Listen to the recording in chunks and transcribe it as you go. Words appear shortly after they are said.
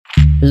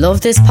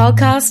Love this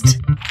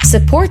podcast?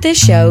 Support this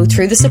show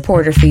through the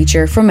supporter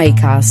feature from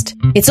Acast.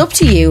 It's up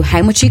to you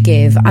how much you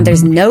give, and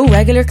there's no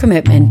regular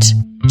commitment.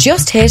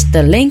 Just hit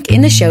the link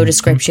in the show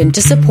description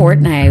to support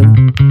now.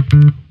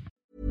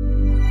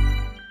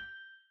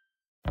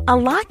 A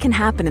lot can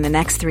happen in the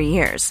next 3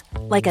 years.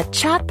 Like a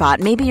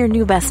chatbot may be your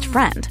new best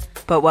friend.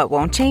 But what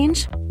won't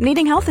change?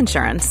 Needing health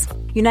insurance.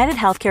 United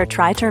Healthcare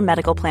Tri-Term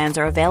Medical Plans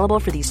are available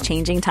for these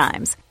changing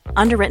times.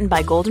 Underwritten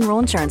by Golden Rule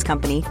Insurance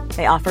Company,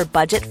 they offer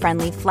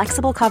budget-friendly,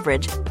 flexible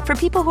coverage for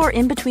people who are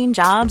in between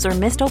jobs or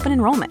missed open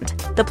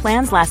enrollment. The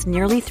plans last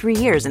nearly 3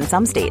 years in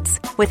some states,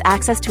 with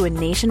access to a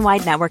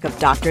nationwide network of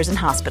doctors and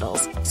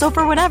hospitals. So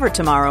for whatever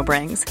tomorrow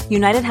brings,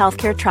 United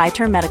Healthcare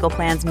Tri-Term Medical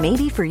Plans may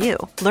be for you.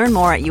 Learn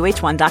more at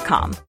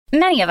uh1.com.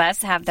 Many of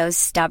us have those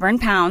stubborn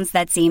pounds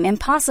that seem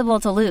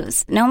impossible to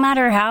lose, no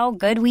matter how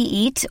good we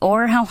eat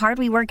or how hard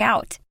we work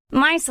out.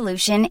 My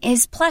solution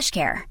is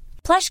PlushCare.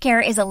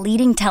 PlushCare is a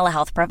leading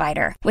telehealth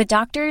provider with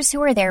doctors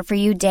who are there for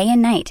you day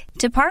and night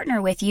to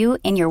partner with you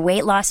in your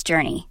weight loss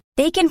journey.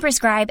 They can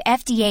prescribe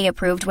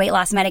FDA-approved weight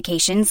loss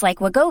medications like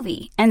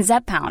Wegovy and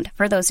Zepbound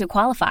for those who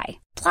qualify.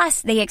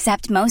 Plus, they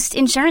accept most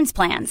insurance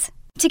plans.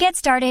 To get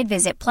started,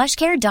 visit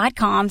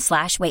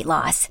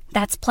plushcare.com/weightloss.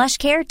 That's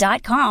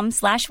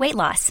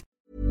plushcare.com/weightloss.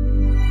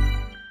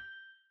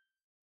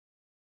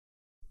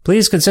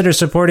 Please consider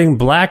supporting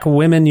Black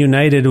Women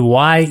United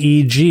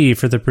YEG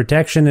for the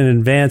protection and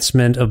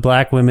advancement of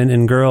black women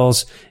and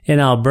girls in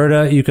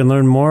Alberta. You can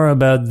learn more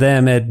about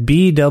them at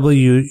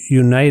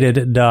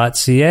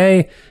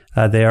bwunited.ca.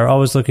 They are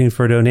always looking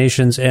for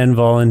donations and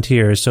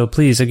volunteers. So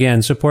please,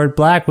 again, support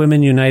Black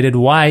Women United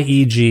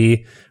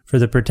YEG for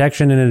the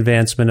protection and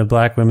advancement of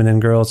black women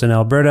and girls in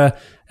Alberta.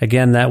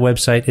 Again, that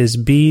website is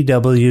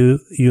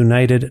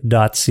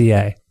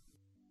bwunited.ca.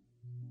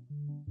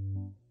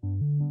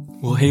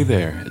 Well, hey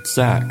there, it's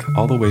Zach,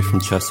 all the way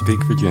from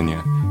Chesapeake,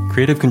 Virginia.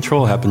 Creative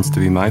Control happens to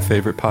be my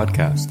favorite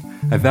podcast.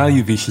 I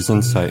value Vish's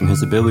insight and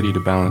his ability to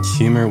balance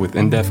humor with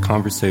in-depth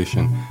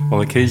conversation while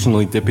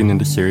occasionally dipping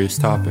into serious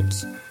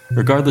topics.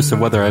 Regardless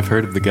of whether I've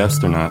heard of the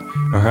guest or not,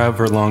 or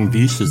however long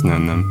Vish has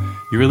known them,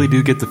 you really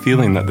do get the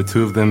feeling that the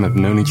two of them have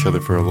known each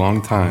other for a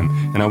long time,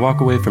 and I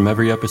walk away from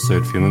every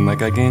episode feeling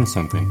like I gained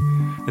something.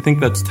 I think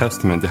that's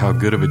testament to how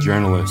good of a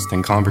journalist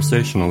and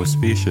conversationalist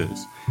Vish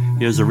is.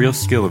 He has a real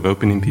skill of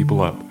opening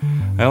people up.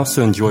 I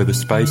also enjoy the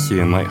spicy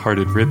and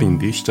lighthearted ribbing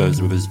Vish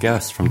does with his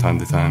guests from time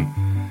to time.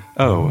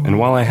 Oh, and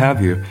while I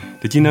have you,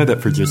 did you know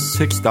that for just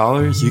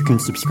 $6 you can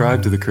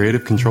subscribe to the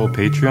Creative Control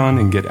Patreon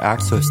and get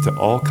access to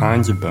all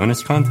kinds of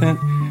bonus content?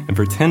 And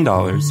for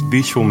 $10,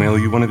 Vish will mail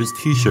you one of his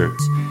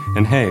t-shirts.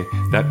 And hey,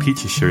 that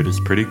Peaches shirt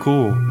is pretty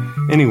cool.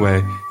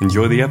 Anyway,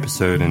 enjoy the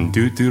episode and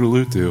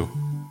doodle-doo.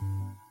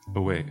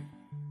 Oh wait.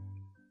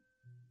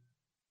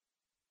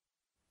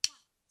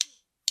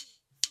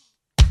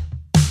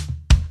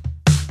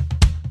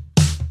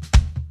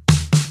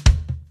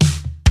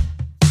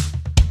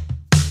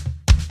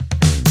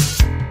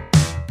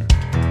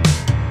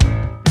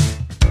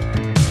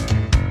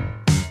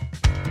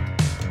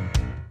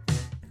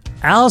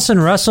 Allison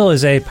Russell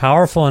is a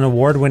powerful and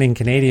award-winning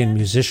Canadian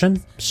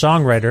musician,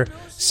 songwriter,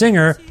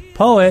 singer,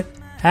 poet,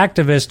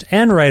 activist,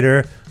 and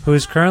writer who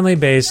is currently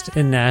based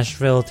in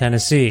Nashville,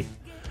 Tennessee.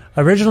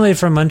 Originally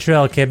from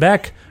Montreal,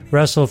 Quebec,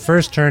 Russell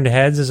first turned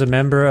heads as a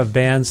member of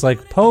bands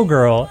like Poe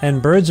Girl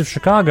and Birds of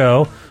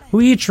Chicago,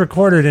 who each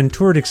recorded and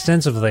toured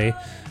extensively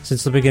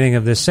since the beginning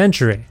of this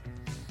century.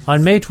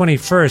 On May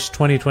 21st,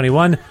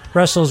 2021,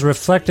 Russell's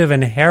reflective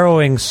and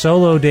harrowing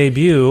solo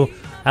debut,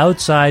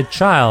 Outside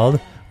Child,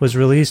 was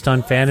released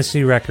on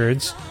Fantasy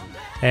Records,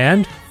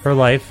 and her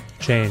life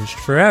changed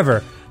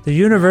forever. The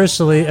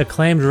universally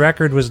acclaimed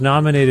record was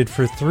nominated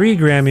for 3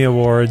 Grammy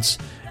Awards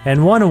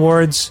and won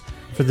awards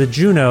for the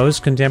Junos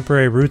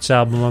Contemporary Roots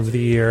Album of the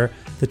Year,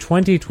 the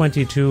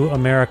 2022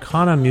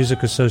 Americana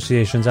Music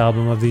Association's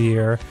Album of the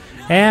Year,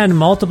 and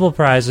multiple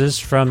prizes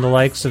from the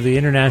likes of the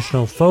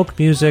International Folk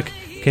Music,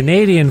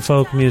 Canadian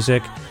Folk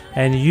Music,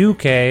 and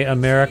UK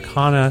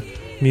Americana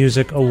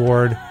Music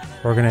Award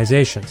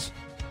organizations.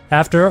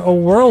 After a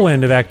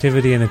whirlwind of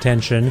activity and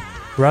attention,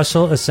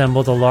 Russell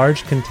assembled a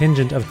large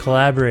contingent of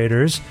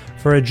collaborators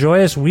for a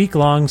joyous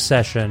week-long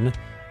session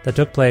that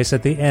took place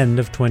at the end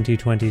of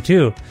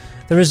 2022.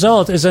 The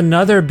result is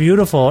another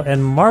beautiful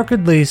and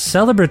markedly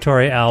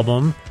celebratory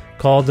album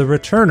called The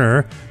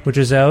Returner, which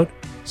is out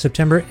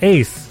September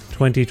 8th,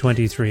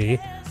 2023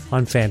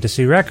 on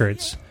Fantasy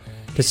Records.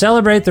 To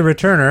celebrate The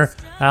Returner,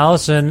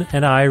 Allison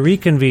and I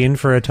reconvened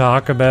for a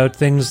talk about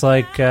things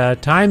like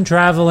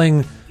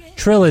time-traveling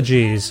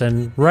trilogies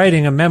and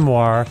writing a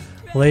memoir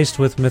laced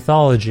with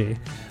mythology,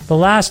 the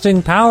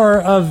lasting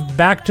power of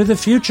Back to the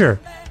Future,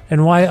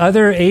 and why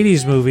other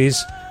 80s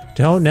movies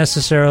don't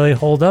necessarily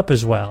hold up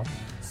as well,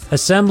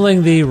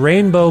 assembling the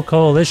Rainbow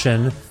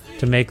Coalition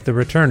to make The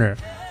Returner,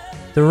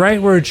 the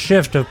rightward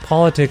shift of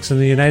politics in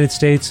the United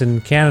States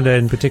and Canada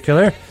in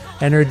particular,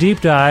 and her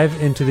deep dive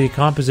into the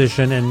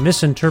composition and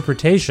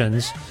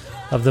misinterpretations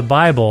of the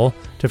Bible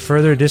to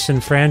further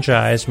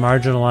disenfranchise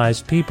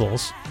marginalized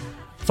peoples,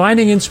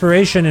 finding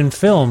inspiration in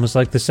films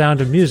like The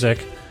Sound of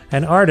Music,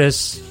 and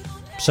artists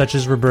such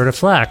as Roberta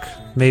Flack,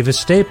 Mavis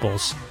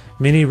Staples,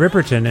 Minnie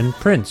Riperton, and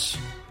Prince.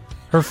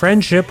 Her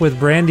friendship with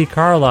Brandi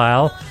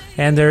Carlile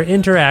and their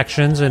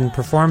interactions and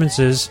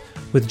performances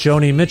with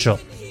Joni Mitchell.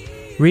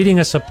 Reading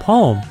us a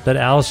poem that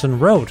Allison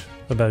wrote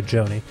about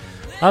Joni.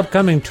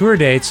 Upcoming tour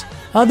dates,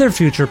 other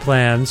future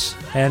plans,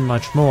 and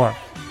much more.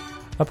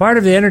 A part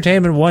of the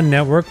Entertainment One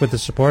network with the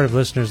support of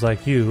listeners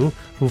like you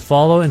who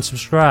follow and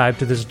subscribe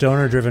to this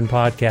donor-driven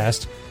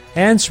podcast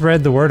and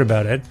spread the word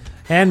about it,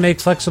 and make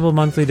flexible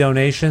monthly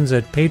donations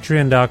at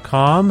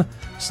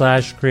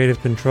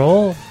patreon.com/Creative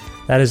Control.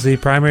 That is the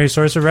primary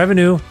source of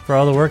revenue for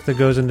all the work that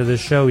goes into this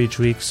show each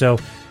week. So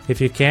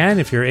if you can,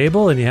 if you're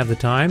able and you have the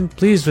time,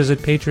 please visit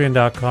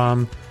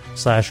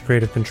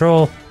patreon.com/Creative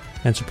Control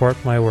and support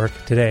my work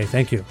today.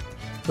 Thank you.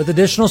 With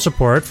additional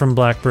support from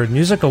Blackbird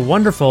Music, a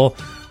wonderful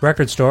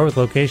record store with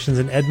locations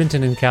in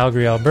Edmonton and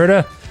Calgary,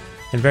 Alberta,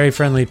 and very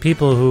friendly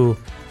people who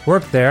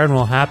work there and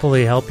will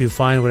happily help you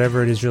find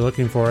whatever it is you're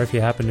looking for if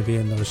you happen to be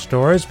in those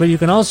stores. But you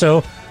can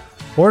also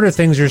order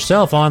things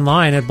yourself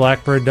online at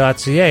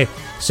blackbird.ca.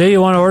 Say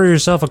you want to order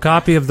yourself a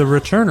copy of The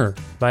Returner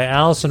by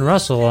Allison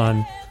Russell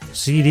on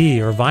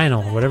CD or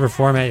vinyl, or whatever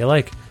format you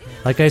like.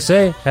 Like I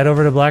say, head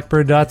over to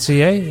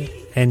blackbird.ca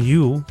and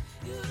you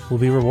will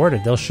be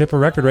rewarded. They'll ship a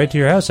record right to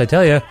your house. I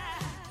tell you,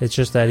 it's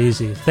just that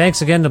easy.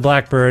 Thanks again to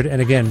Blackbird,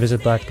 and again,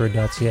 visit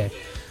blackbird.ca.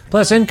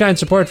 Plus, in-kind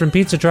support from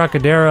Pizza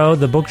Trocadero,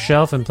 The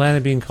Bookshelf, and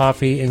Planet Bean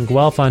Coffee in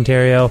Guelph,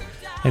 Ontario,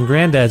 and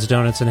Grandad's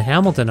Donuts in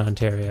Hamilton,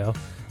 Ontario.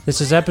 This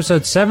is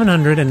episode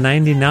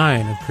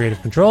 799 of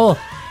Creative Control,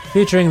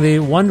 featuring the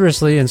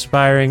wondrously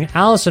inspiring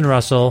Allison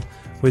Russell,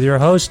 with your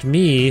host,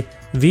 me,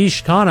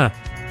 Vish Khanna.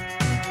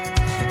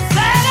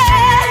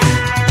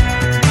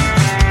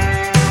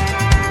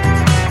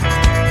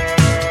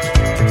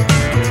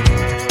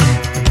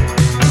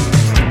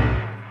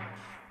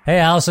 Hey,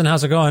 Allison,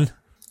 how's it going?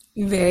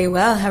 Very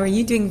well. How are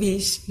you doing,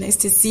 Vish? Nice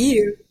to see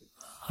you.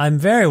 I'm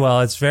very well.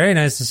 It's very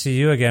nice to see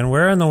you again.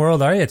 Where in the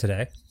world are you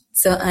today?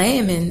 So I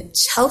am in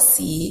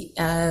Chelsea,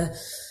 sort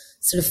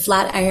of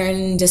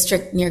Flatiron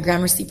district near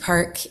Gramercy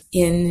Park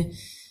in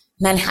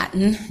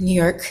Manhattan, New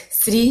York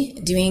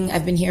City.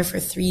 I've been here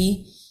for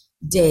 3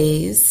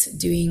 days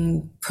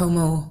doing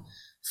promo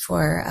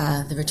for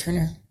the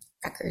Returner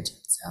record.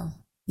 So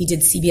we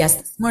did CBS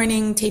this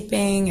morning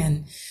taping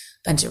and a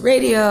bunch of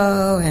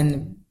radio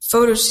and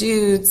photo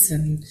shoots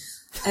and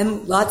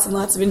lots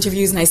of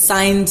interviews. And I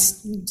signed,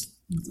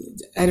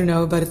 I don't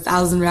know, about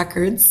 1,000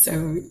 records.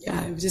 So yeah,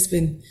 I've just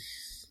been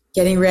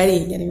getting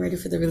ready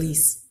for the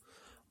release.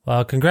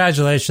 Well,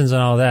 congratulations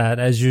on all that.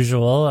 As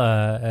usual,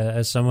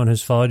 as someone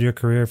who's followed your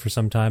career for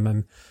some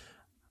time,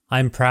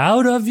 I'm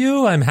proud of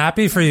you. I'm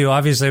happy for you,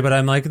 obviously, but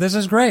I'm like, this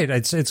is great.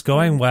 It's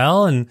going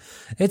well. And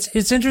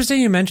it's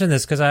interesting you mentioned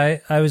this because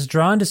I was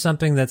drawn to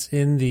something that's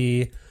in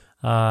the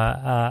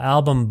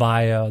album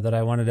bio that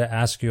I wanted to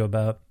ask you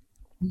about.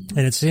 And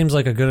it seems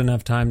like a good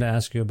enough time to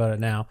ask you about it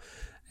now.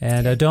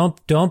 And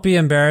don't be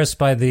embarrassed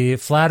by the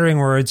flattering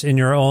words in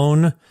your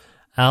own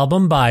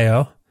album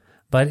bio.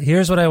 But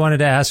here's what I wanted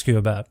to ask you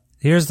about.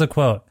 Here's the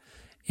quote.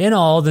 In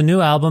all, the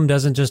new album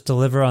doesn't just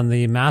deliver on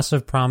the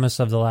massive promise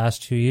of the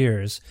last 2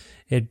 years.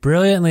 It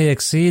brilliantly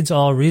exceeds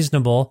all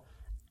reasonable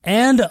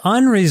and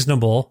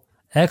unreasonable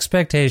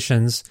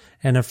expectations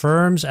and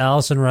affirms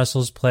Allison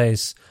Russell's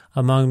place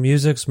among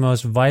music's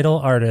most vital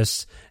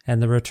artists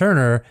and The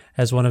Returner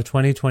as one of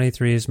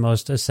 2023's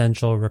most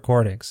essential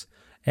recordings.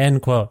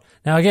 End quote.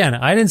 Now, again,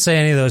 I didn't say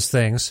any of those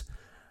things.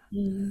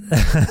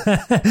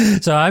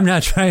 So I'm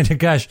not trying to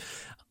gush.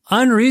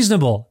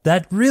 Unreasonable.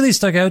 That really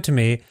stuck out to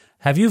me.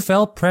 Have you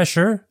felt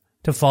pressure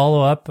to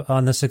follow up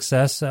on the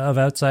success of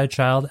Outside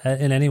Child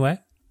in any way?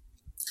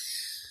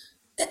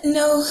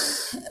 No,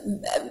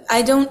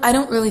 I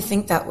don't really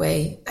think that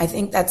way. I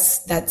think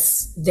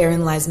that's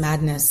therein lies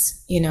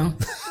madness, you know.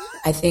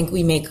 I think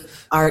we make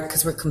art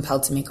because we're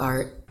compelled to make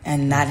art,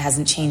 and that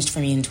hasn't changed for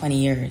me in 20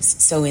 years.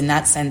 So in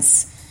that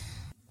sense,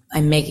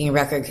 I'm making a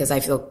record because I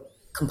feel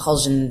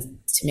compulsion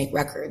to make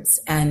records.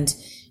 And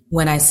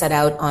when I set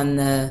out on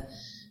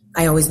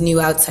I always knew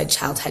Outside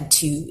Child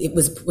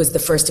was the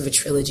first of a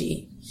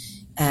trilogy.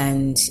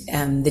 And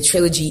the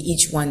trilogy,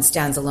 each one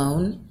stands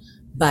alone.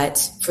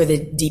 But for the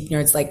deep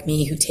nerds like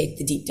me who take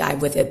the deep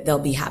dive with it, they'll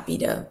be happy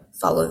to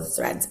follow the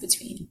threads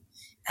between.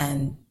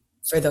 And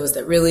for those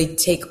that really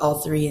take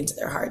all three into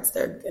their hearts,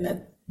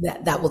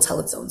 that will tell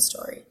its own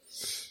story.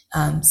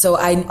 So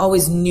I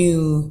always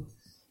knew,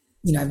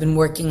 you know, I've been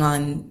working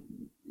on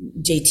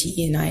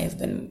JT and I have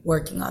been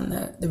working on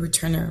the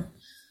Returner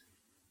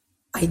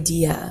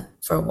idea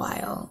for a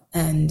while.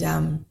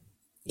 And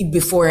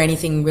before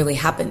anything really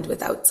happened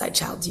with Outside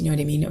Child, you know what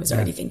I mean? I was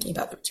already thinking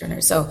about the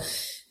Returner. So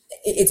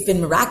it's been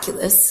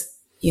miraculous,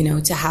 you know,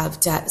 to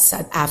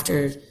set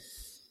after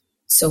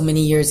so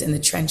many years in the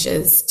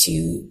trenches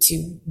to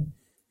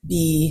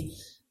be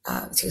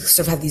to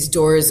sort of have these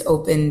doors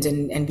opened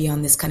and be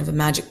on this kind of a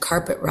magic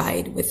carpet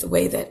ride with the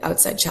way that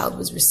Outside Child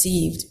was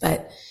received.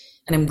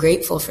 And I'm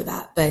grateful for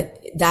that, but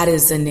that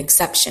is an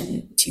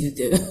exception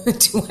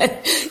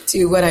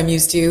to what I'm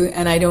used to.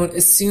 And I don't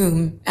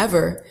assume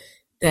ever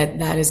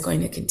that is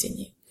going to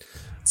continue.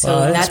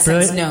 So in that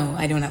sense, no,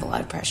 I don't have a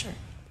lot of pressure.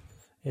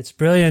 It's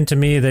brilliant to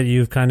me that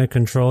you've kind of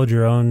controlled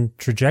your own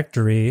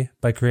trajectory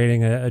by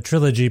creating a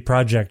trilogy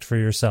project for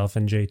yourself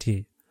and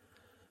JT.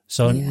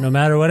 So no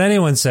matter what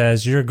anyone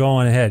says, you're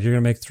going ahead. You're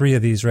going to make 3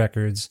 of these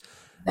records.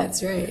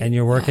 That's right. And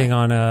you're working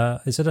on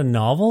is it a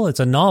novel? It's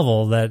a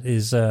novel that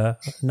is a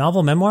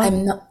novel memoir?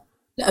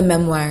 A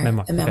memoir. A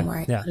Okay.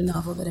 memoir. Yeah. Not a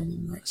novel, but a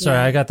memoir. Sorry,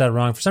 I got that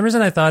wrong. For some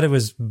reason, I thought it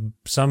was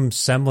some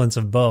semblance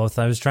of both.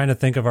 I was trying to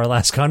think of our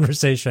last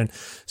conversation.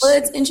 Well,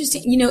 it's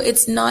interesting.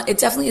 It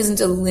definitely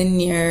isn't a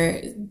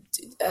linear,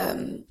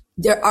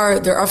 there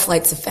are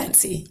flights of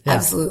fancy,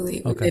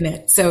 absolutely, in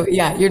it. So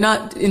yeah, you're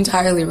not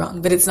entirely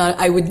wrong, but it's not,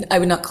 I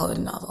would not call it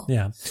a novel.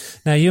 Yeah.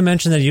 Now you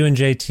mentioned that you and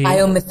JT.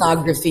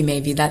 Biomythography,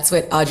 maybe. That's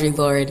what Audre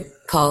Lorde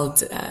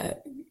called,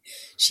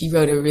 she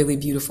wrote a really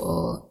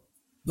beautiful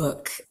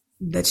book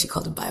that she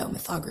called a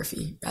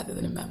biomythography rather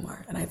than a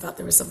memoir. And I thought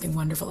there was something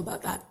wonderful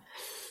about that.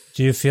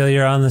 Do you feel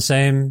you're on the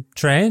same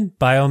train?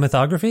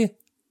 Biomythography?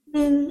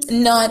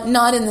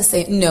 Not in the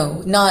same,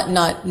 no,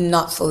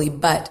 not fully,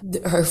 but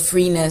her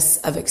freeness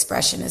of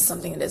expression is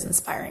something that is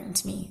inspiring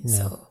to me. Yeah.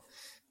 So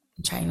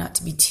I'm trying not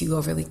to be too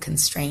overly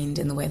constrained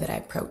in the way that I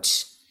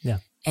approach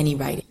any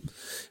writing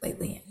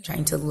lately. I'm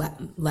trying to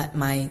let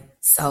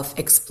myself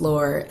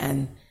explore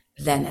and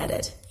then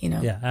edit,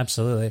 Yeah,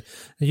 absolutely.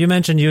 You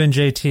mentioned you and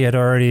JT had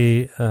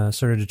already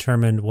sort of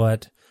determined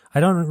what, I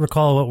don't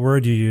recall what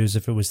word you used,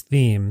 if it was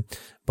theme,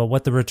 but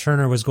what the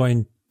returner was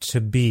going to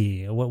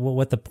be,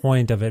 what the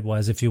point of it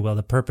was, if you will,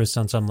 the purpose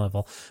on some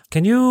level.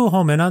 Can you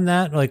home in on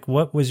that? Like,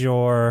 what was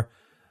your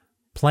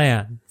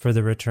plan for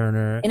the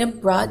returner? In a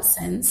broad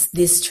sense,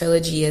 this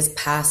trilogy is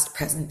past,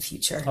 present,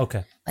 future.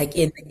 Okay. Like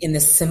in the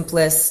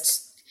simplest,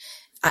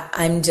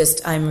 I'm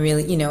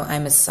really,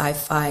 I'm a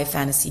sci-fi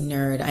fantasy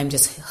nerd. I'm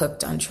just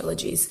hooked on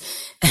trilogies,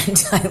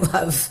 and I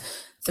love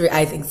 3.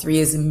 I think 3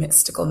 is a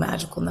mystical,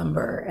 magical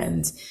number.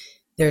 And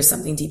there's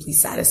something deeply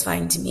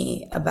satisfying to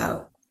me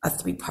about a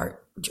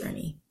 3-part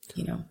journey,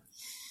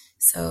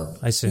 So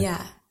I see.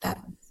 Yeah.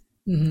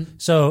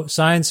 So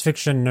science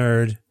fiction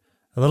nerd,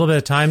 a little bit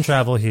of time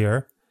travel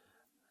here.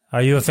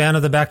 Are you a fan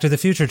of the Back to the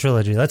Future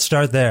trilogy? Let's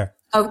start there.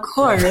 Of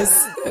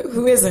course.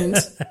 Who isn't?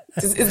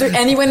 Is there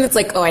anyone that's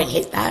like, oh, I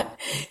hate that?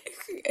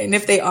 And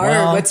if they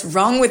are, what's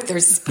wrong with their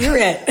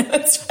spirit?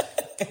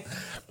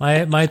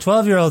 My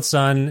 12-year-old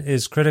son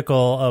is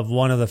critical of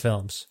one of the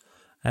films.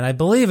 And I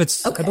believe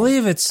it's,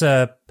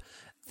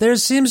 there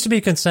seems to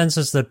be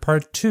consensus that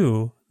part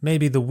 2 may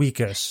be the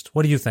weakest.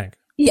 What do you think?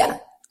 Yeah,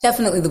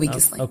 definitely the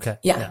weakest link. Okay.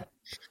 Yeah.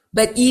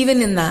 But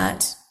even in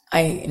that,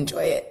 I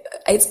enjoy it.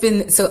 It's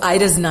been, so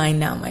Ida's 9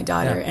 now, my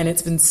daughter, and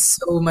it's been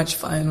so much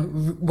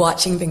fun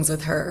watching things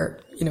with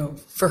her,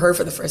 for her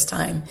for the first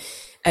time,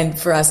 and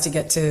for us to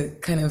get to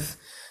kind of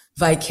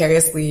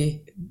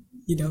vicariously,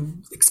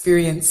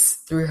 experience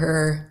through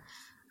her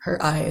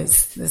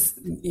eyes.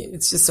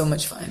 It's just so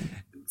much fun.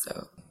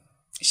 So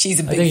she's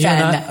a big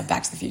fan of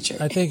Back to the Future.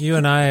 I think you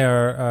and I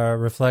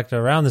reflect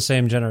around the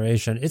same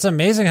generation. It's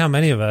amazing how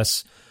many of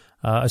us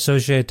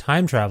associate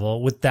time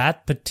travel with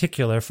that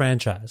particular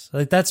franchise.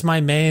 Like, that's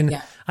my main,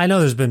 I know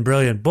there's been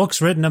brilliant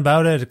books written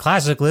about it,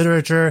 classic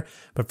literature,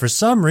 but for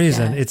some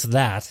reason it's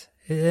that.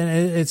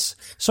 It's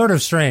sort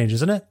of strange,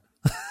 isn't it?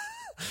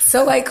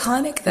 So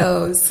iconic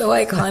though, so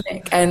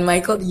iconic. And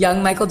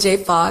young Michael J.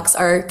 Fox,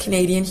 our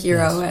Canadian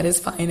hero at his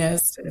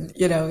finest, and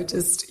it's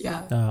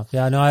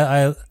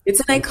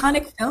an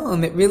iconic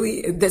film. It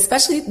really,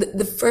 especially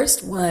the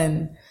first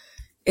one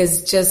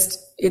is just,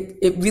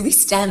 it really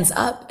stands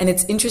up. And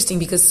it's interesting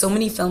because so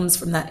many films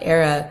from that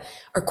era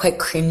are quite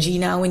cringy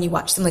now when you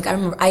watch them. Like, I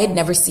remember I had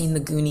never seen The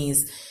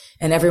Goonies,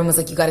 and everyone was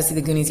like, you got to see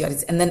The Goonies.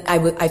 And then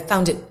I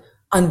found it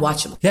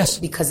unwatchable. Yes.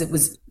 Because it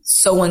was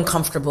so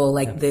uncomfortable.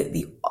 Like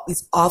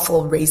these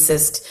awful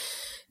racist,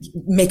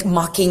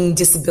 mocking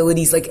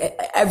disabilities, like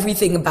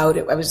everything about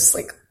it. I was just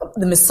like,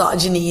 the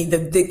misogyny,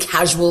 the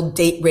casual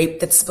date rape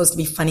that's supposed to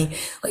be funny.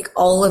 Like,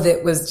 all of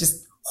it was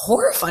just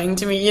horrifying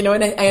to me,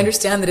 and I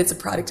understand that it's a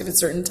product of a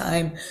certain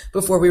time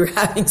before we were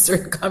having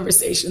certain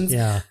conversations.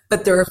 Yeah.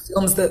 But there are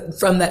films that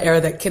from that era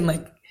that can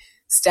like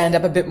stand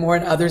up a bit more,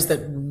 and others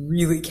that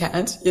really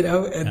can't,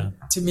 and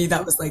to me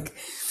that was like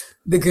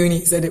The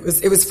Goonies. And it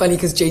was funny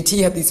because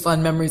JT had these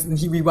fond memories, and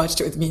he rewatched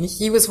it with me, and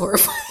he was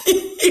horrified.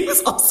 He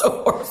was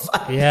also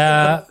horrified.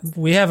 Yeah.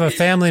 We have a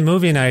family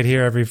movie night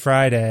here every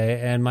Friday,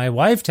 and my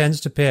wife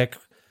tends to pick,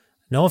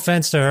 no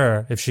offense to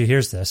her if she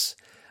hears this,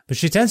 but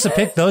she tends to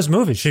pick those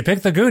movies. She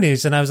picked The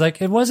Goonies, and I was like,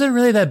 it wasn't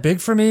really that big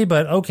for me,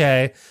 but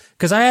okay.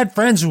 Because I had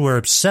friends who were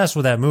obsessed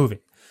with that movie.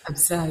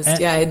 Obsessed.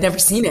 I had never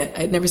seen it.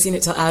 I had never seen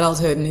it till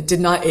adulthood, and it did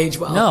not age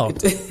well. No,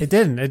 it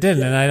didn't.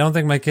 And I don't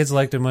think my kids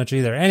liked it much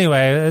either.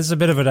 Anyway, it's a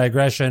bit of a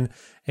digression.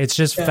 It's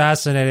just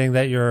fascinating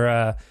that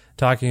you're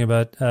talking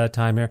about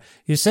time here.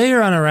 You say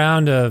you're on a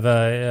round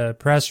of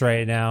press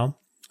right now,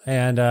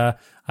 and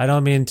I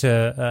don't mean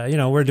to,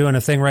 we're doing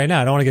a thing right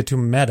now. I don't want to get too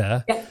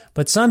meta,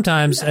 but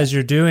sometimes as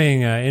you're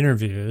doing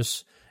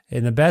interviews,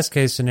 in the best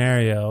case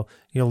scenario,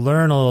 you'll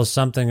learn a little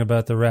something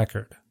about the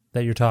record.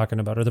 that you're talking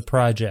about, or the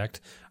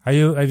project. Have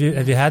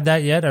you had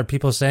that yet? Are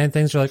people saying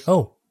things you're like,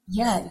 oh,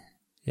 yeah.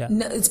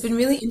 No, it's been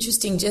really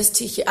interesting just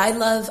to hear.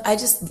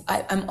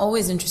 I'm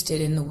always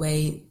interested in the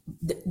way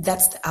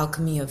that's the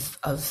alchemy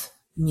of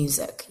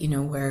music,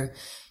 where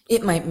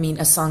it might mean,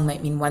 a song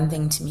might mean one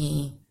thing to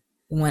me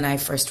when I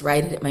first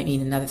write it. It might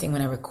mean another thing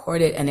when I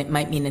record it, and it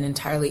might mean an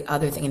entirely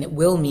other thing, and it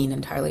will mean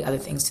entirely other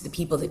things to the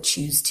people that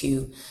choose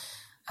to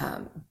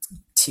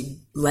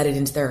let it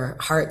into their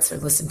hearts or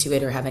listen to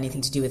it or have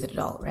anything to do with it at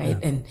all, right?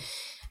 Yeah.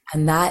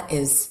 And that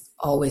is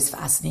always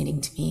fascinating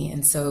to me.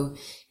 And so,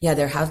 yeah,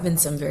 there have been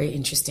some very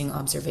interesting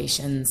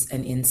observations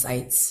and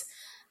insights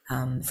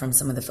from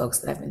some of the folks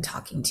that I've been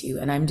talking to.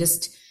 And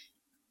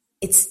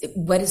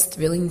what is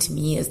thrilling to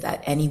me is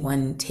that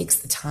anyone takes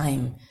the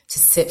time to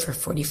sit for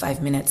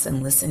 45 minutes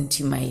and listen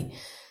to my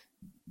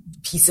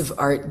piece of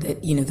art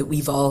that, that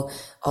we've all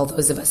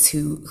those of us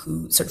who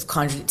sort of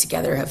conjured it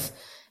together have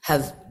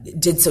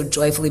did so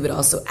joyfully, but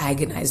also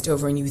agonized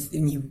over, and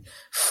you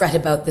fret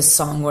about the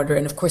song order.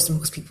 And of course,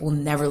 most people will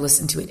never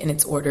listen to it in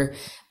its order.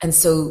 And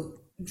so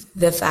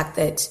the fact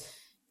that,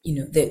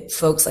 that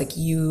folks like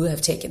you have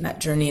taken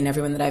that journey, and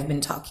everyone that I've been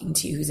talking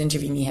to who's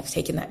interviewing me have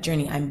taken that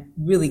journey, I'm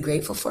really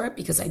grateful for it,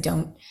 because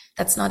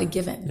that's not a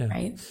given,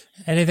 right?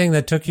 Anything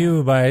that took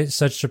you by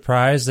such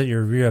surprise that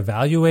you're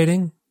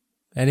reevaluating?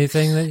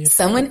 Anything that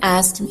Someone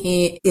asked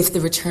me if The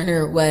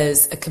Returner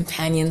was a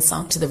companion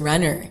song to The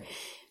Runner.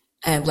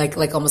 And like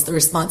almost the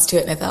response to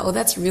it. And I thought,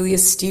 that's really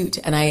astute.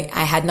 And I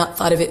had not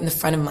thought of it in the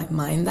front of my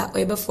mind that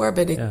way before,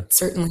 but it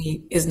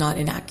certainly is not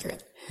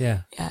inaccurate.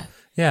 Yeah.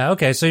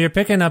 Okay. So you're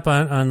picking up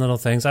on little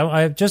things.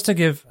 I'm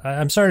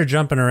sorry to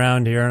jumping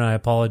around here, and I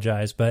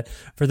apologize, but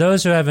for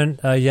those who haven't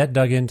yet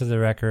dug into the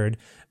record,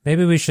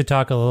 maybe we should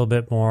talk a little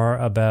bit more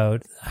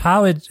about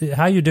how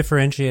you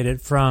differentiate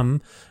it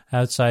from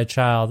Outside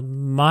Child.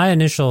 My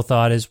initial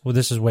thought is,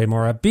 this is way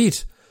more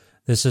upbeat.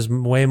 This is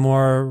way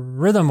more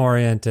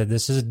rhythm-oriented.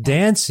 This is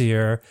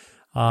dancier.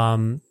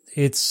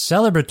 It's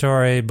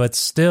celebratory, but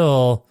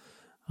still,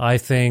 I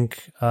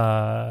think,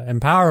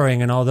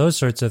 empowering and all those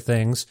sorts of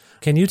things.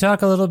 Can you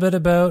talk a little bit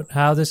about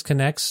how this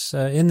connects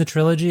in the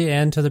trilogy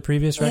and to the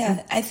previous record?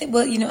 Yeah, I think,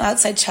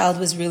 Outside Child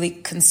was really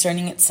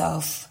concerning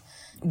itself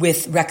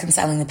with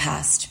reconciling the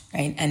past,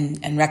 right?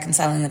 And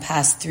reconciling the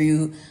past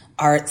through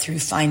art, through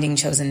finding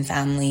chosen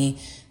family,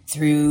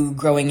 through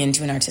growing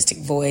into an artistic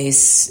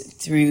voice,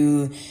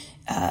 through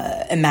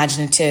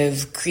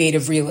imaginative,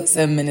 creative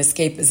realism and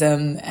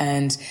escapism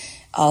and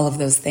all of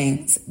those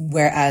things.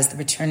 Whereas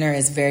The Returner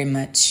is very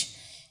much,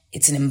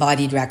 it's an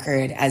embodied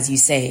record, as you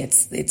say.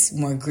 It's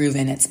more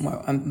grooving. It's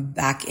more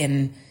back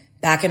in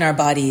our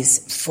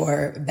bodies,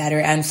 for better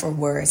and for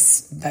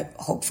worse, but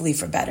hopefully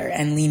for better,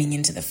 and leaning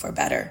into the for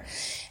better.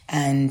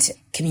 And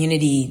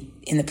community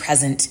in the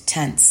present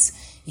tense.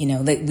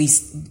 We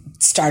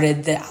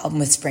started the album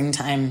with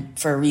Springtime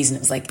for a reason. It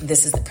was like,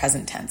 this is the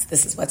present tense.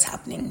 This is what's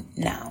happening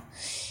now.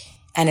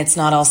 And it's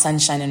not all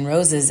sunshine and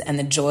roses. And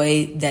the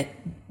joy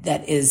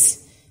that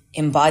is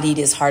embodied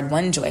is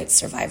hard-won joy. It's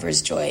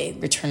survivor's joy.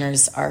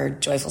 Returners are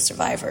joyful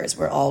survivors.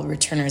 We're all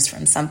returners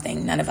from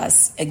something. None of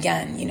us,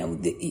 again,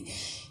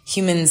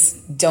 humans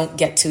don't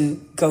get to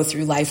go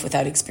through life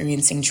without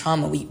experiencing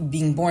trauma.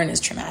 Being born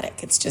is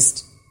traumatic. It's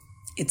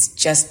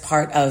just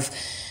part of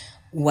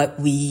what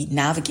we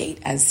navigate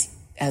as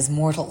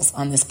mortals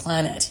on this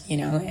planet,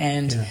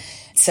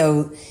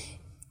 So,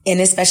 and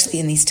especially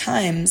in these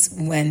times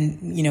when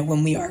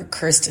we are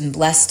cursed and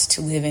blessed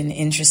to live in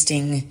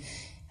interesting,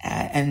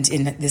 and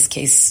in this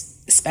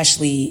case,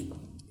 especially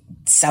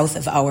south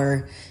of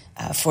our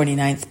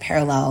 49th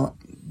parallel,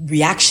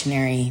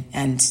 reactionary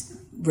and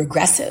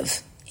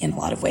regressive in a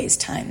lot of ways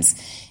times,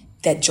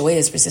 that joy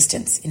is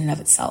resistance in and of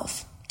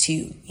itself.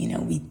 Too,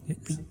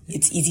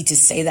 it's easy to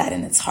say that,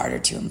 and it's harder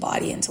to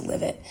embody and to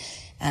live it.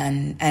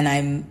 And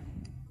I'm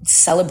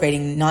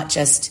celebrating not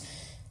just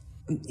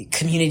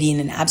community in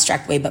an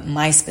abstract way, but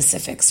my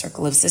specific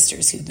circle of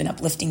sisters who've been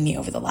uplifting me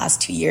over the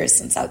last 2 years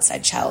since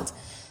Outside Child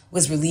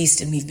was released.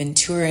 And we've been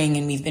touring,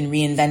 and we've been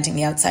reinventing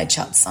the Outside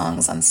Child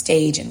songs on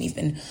stage, and we've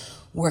been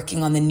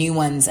working on the new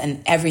ones,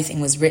 and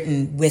everything was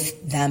written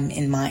with them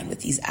in mind,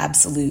 with these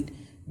absolute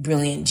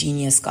brilliant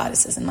genius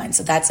goddesses in mind.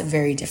 So that's a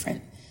very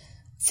different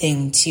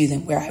thing too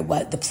than where I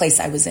was, the place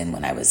I was in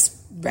when I was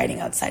writing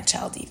Outside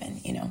Child,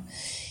 even,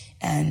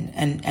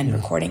 and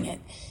recording it.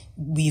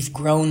 We've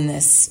grown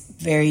this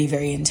very,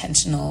 very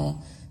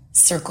intentional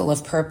circle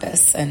of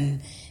purpose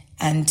and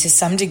to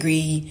some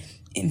degree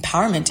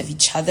empowerment of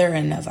each other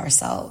and of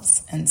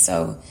ourselves. And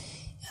so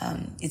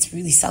it's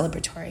really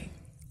celebratory.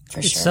 For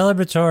it's sure.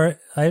 Celebratory.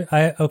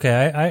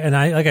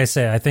 Like I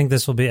say, I think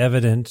this will be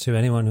evident to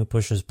anyone who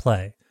pushes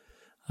play.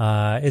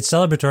 It's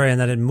celebratory in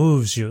that it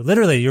moves you.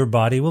 Literally, your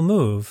body will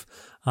move.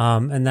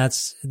 And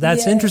that's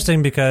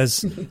interesting,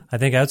 because I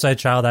think Outside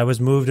Child, I was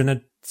moved in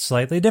a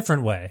slightly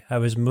different way. I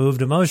was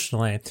moved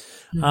emotionally.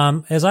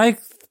 As I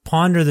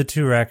ponder the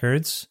two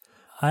records,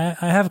 I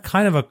have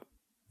kind of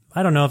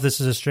I don't know if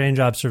this is a strange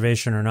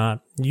observation or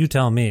not. You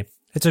tell me.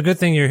 It's a good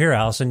thing you're here,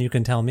 Allison. You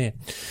can tell me.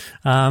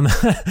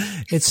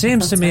 It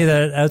seems to me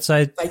that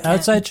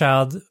Outside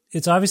Child,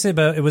 it's obviously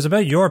it was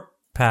about your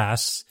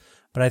past,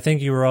 but I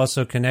think you were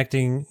also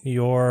connecting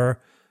your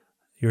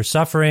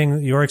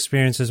suffering, your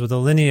experiences with a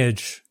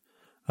lineage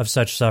of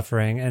such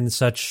suffering and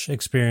such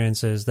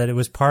experiences, that it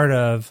was part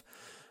of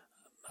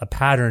a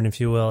pattern,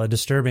 if you will, a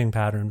disturbing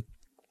pattern.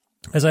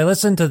 As I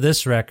listen to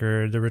this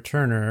record, The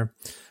Returner,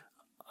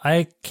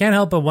 I can't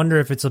help but wonder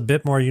if it's a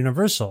bit more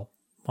universal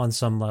on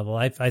some level.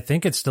 I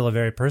think it's still a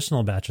very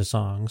personal batch of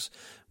songs.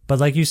 But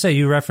like you say,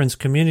 you referenced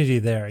community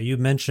there. You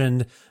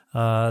mentioned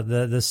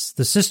the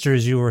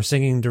sisters you were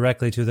singing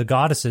directly to, the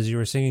goddesses you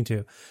were singing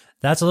to.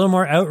 That's a little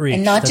more outreach.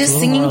 And not just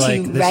singing to,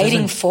 like,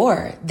 writing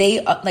for.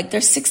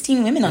 There's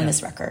 16 women on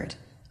this record.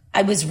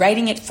 I was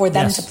writing it for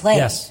them to play.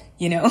 Yes.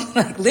 You know,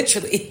 like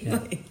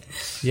literally.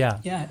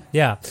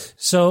 Yeah.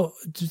 So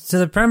to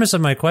the premise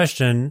of my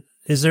question,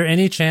 is there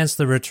any chance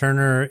The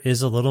Returner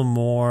is a little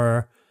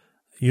more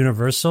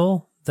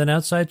universal than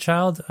Outside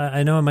Child?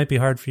 I know it might be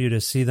hard for you to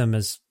see them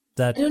as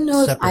that I don't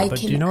know separate, but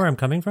do you know where I'm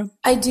coming from?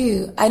 I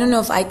do. I don't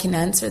know if I can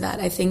answer that.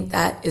 I think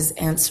that is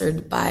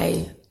answered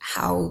by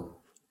how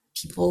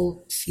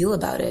people feel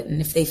about it,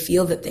 and if they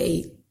feel that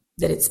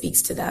it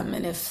speaks to them,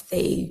 and if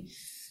they,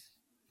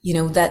 you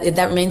know, that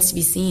remains to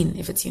be seen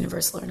if it's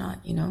universal or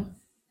not. You know,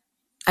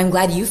 I'm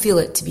glad you feel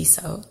it to be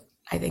so.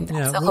 I think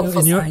that's a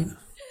hopeful sign.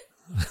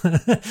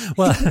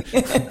 Well,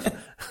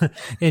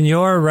 in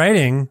your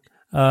writing,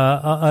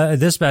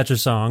 this batch of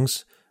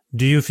songs,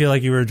 do you feel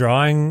like you were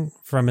drawing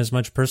from as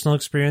much personal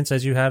experience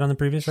as you had on the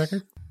previous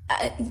record?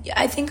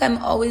 I think I'm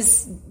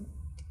always.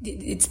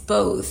 It's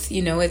both.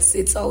 You know,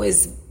 it's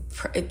always.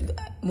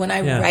 When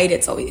I write,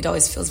 it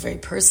always feels very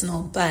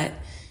personal, but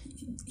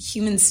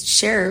humans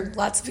share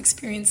lots of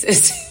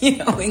experiences, you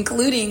know,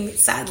 including,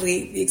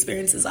 sadly, the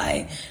experiences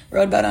I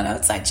wrote about on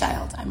Outside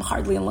Child. I'm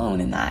hardly alone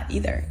in that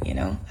either, you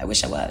know. I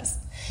wish I was.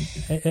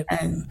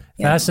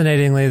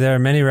 Fascinatingly, there are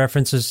many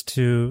references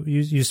to,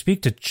 you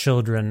speak to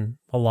children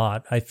a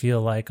lot, I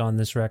feel like, on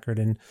this record,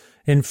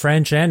 in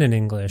French and in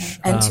English.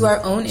 And to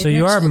our own so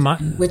you are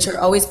which are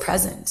always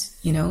present,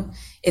 you know.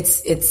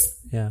 It's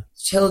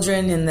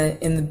children in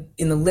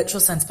the literal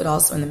sense, but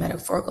also in the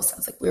metaphorical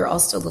sense. Like, we're all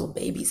still little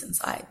babies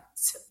inside,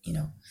 so, you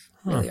know,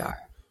 really are.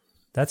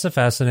 That's a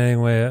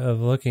fascinating way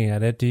of looking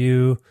at it.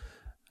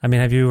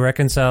 Have you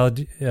reconciled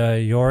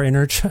your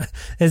inner child?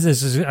 This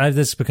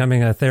is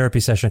becoming a therapy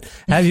session.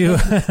 Have you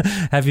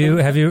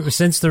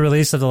since the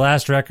release of the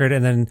last record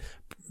and then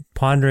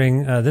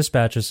pondering this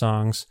batch of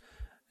songs,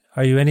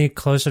 are you any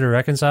closer to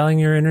reconciling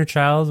your inner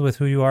child with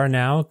who you are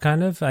now,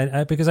 kind of?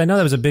 Because I know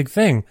that was a big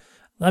thing.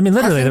 I mean,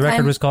 literally, the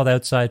record was called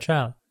Outside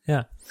Child.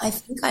 Yeah. I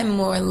think I'm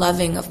more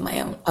loving of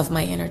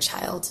my inner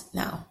child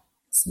now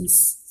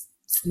since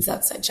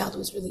Outside Child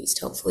was released,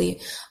 hopefully.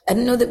 I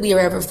don't know that we are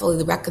ever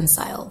fully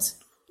reconciled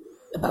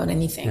about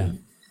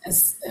anything.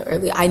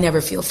 Yeah. I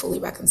never feel fully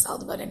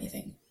reconciled about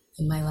anything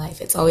in my life.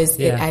 It's always,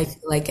 I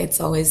feel like it's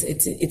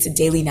a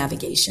daily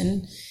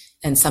navigation,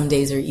 and some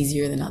days are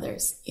easier than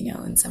others, you know,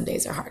 and some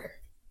days are harder.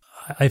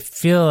 I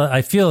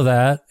feel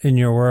that in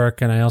your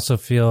work, and I also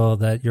feel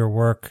that your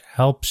work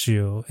helps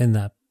you in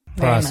that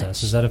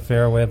process. Is that a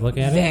fair way of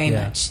looking at it? Very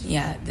much,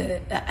 yeah.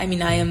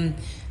 I am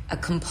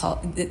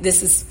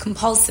this is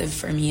compulsive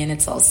for me, and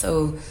it's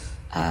also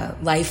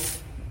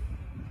life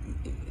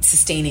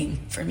sustaining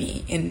for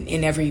me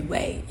in every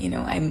way. You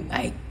know,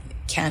 I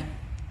can't.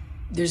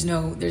 There's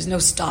no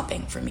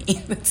stopping for me.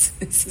 This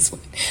is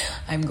what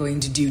I'm going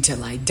to do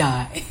till I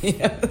die. You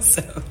know,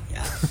 so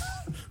yeah.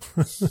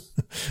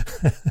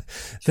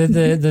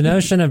 The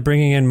notion of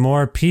bringing in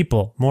more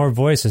people, more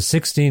voices,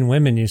 16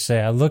 women, you say.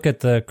 I look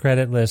at the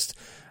credit list.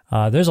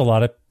 There's a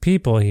lot of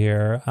people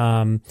here.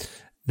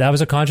 That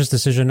was a conscious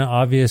decision,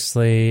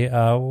 obviously.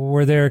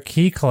 Were there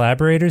key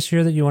collaborators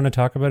here that you want to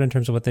talk about in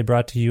terms of what they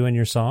brought to you and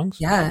your songs?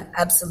 Yeah,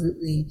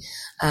 absolutely.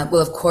 Well,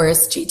 of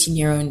course, JT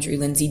Nero and Drew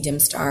Lindsay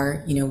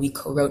Dimstar, you know, we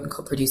co-wrote and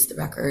co-produced the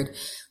record.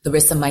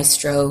 Larissa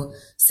Maestro,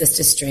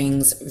 Sister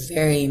Strings,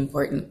 very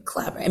important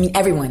collaborator. I mean,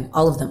 everyone,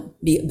 all of them.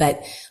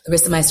 But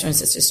Larissa Maestro and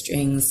Sister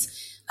Strings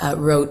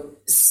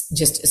wrote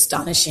just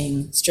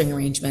astonishing string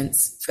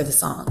arrangements for the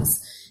songs,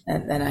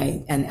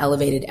 and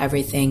elevated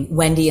everything.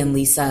 Wendy and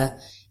Lisa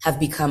have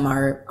become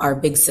our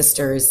big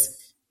sisters,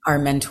 our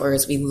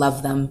mentors. We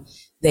love them.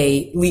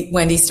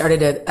 Wendy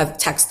started a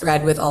text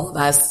thread with all of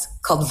us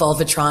called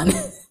Vulvatron.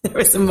 There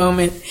was a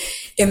moment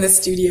in the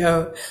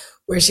studio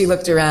where she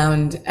looked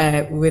around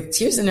with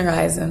tears in her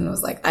eyes and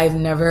was like, I've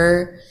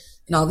never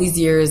in all these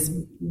years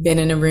been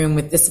in a room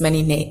with this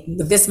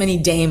many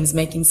dames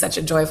making such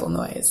a joyful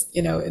noise,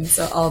 you know, and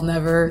so I'll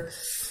never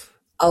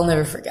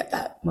forget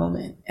that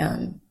moment.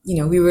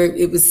 You know,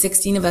 it was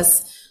 16 of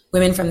us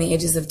women from the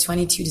ages of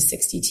 22 to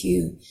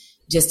 62,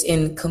 just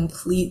in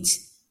complete,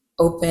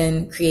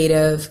 open,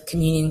 creative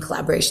communion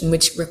collaboration,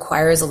 which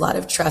requires a lot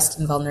of trust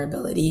and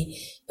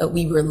vulnerability. But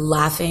we were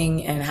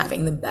laughing and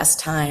having the best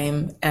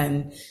time,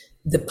 and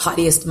the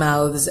pottiest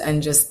mouths,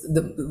 and just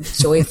the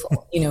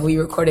joyful. You know, we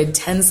recorded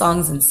 10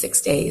 songs in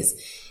 6 days,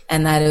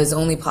 And that is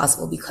only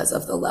possible because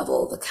of the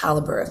level, the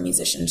caliber of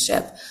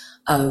musicianship,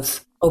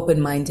 of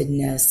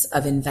open-mindedness,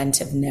 of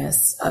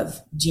inventiveness,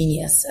 of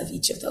genius of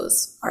each of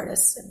those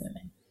artists and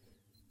women.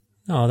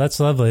 Oh, that's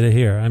lovely to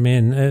hear. I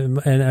mean,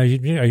 and are you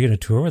going to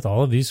tour with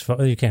all of these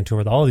folks? You can't tour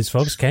with all of these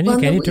folks, can you?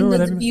 Can you tour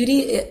with everybody? The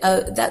beauty,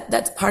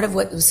 that's part of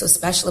what was so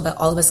special about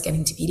all of us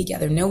getting to be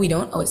together. No, we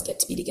don't always get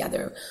to be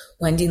together.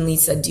 Wendy and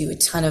Lisa do a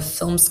ton of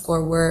film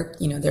score work.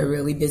 You know, they're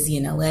really busy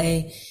in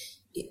LA.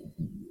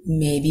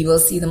 Maybe we'll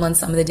see them on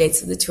some of the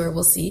dates of the tour.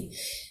 We'll see.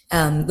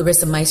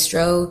 Larissa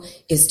Maestro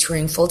is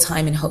touring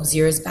full-time in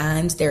Hosier's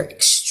band. They're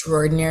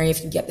extraordinary.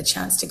 If you get the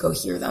chance to go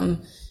hear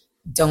them,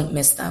 don't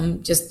miss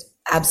them. Just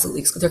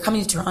absolutely. They're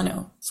coming to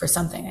Toronto for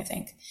something, I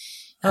think.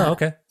 Oh,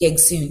 okay. Gig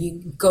soon.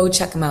 You go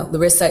check them out.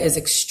 Larissa is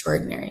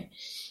extraordinary.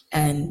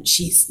 And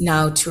she's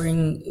now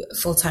touring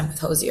full-time with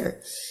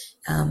Hosier,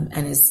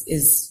 and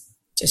is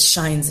just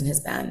shines in his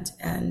band.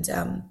 And,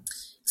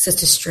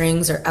 Sister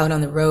Strings are out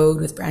on the road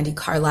with Brandy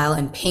Carlisle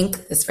and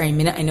Pink this very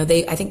minute.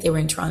 I think they were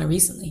in Toronto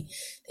recently.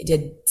 They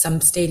did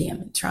some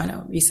stadium in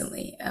Toronto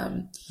recently.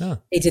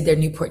 They did their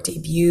Newport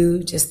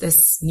debut just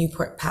this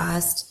Newport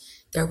past.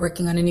 They're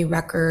working on a new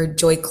record.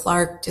 Joy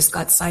Clark just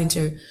got signed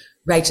to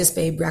Righteous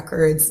Babe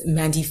Records.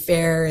 Mandy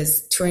Fair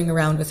is touring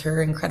around with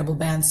her incredible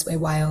band Sway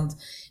Wild.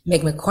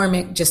 Meg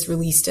McCormick just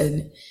released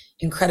an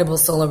incredible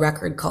solo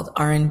record called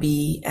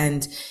R&B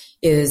and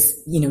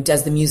is,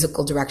 does the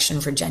musical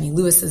direction for Jenny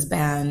Lewis's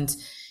band,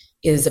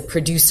 is a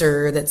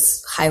producer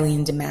that's highly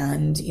in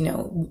demand.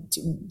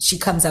 She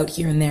comes out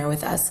here and there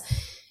with us.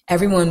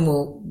 Everyone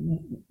will,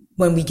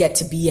 when we get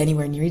to be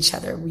anywhere near each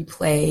other, we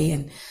play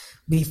and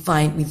we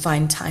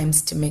find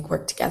times to make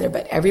work together,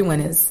 but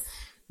everyone is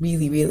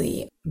really,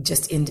 really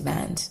just in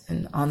demand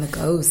and on the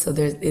go. So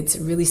it's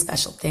a really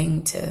special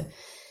thing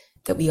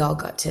that we all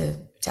got to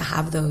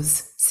have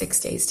those 6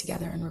 days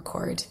together and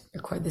record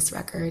this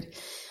record.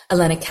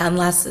 Elena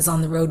Canlas is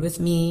on the road with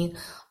me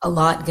a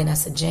lot.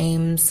 Vanessa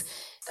James,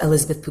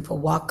 Elizabeth Pupil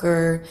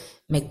Walker,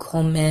 Meg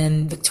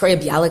Coleman. Victoria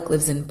Bialik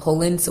lives in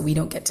Poland, so we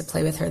don't get to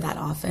play with her that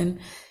often.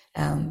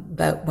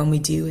 But when we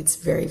do, it's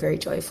very, very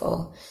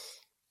joyful.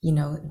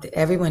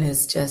 Everyone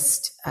is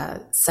just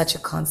such a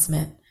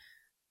consummate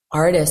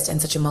artist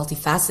and such a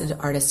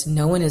multifaceted artist.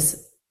 No one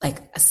is like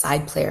a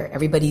side player.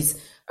 Everybody's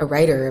a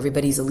writer.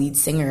 Everybody's a lead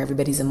singer.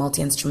 Everybody's a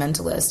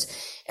multi-instrumentalist.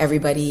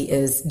 Everybody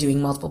is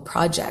doing multiple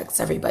projects.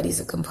 Everybody's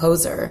a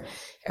composer.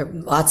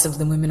 Lots of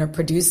the women are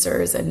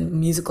producers and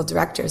musical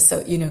directors.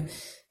 So,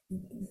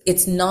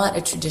 it's not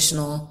a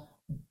traditional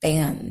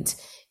band,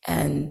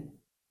 and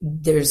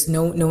there's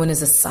no one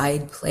is a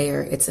side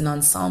player. It's an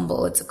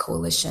ensemble. It's a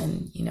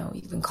coalition.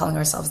 We've been calling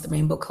ourselves the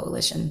Rainbow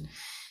Coalition.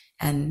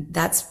 And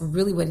that's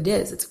really what it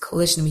is. It's a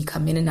coalition. We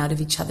come in and out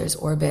of each other's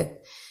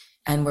orbit,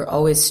 and we're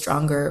always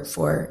stronger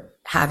for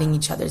having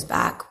each other's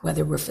back,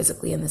 whether we're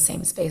physically in the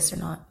same space or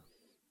not.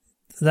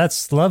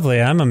 That's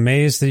lovely. I'm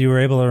amazed that you were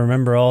able to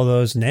remember all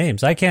those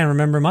names. I can't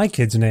remember my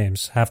kids'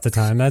 names half the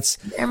time.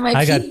 They're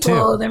my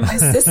people. They're my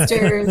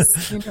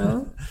sisters,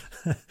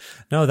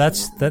 No,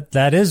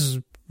 that is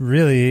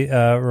really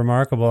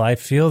remarkable. I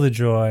feel the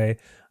joy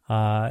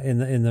in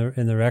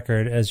the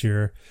record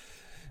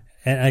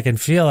and I can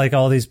feel like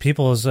all these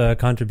people's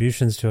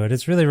contributions to it.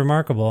 It's really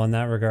remarkable in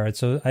that regard.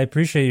 So I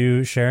appreciate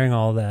you sharing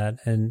all that.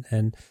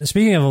 And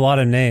speaking of a lot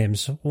of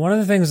names, one of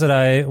the things that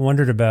I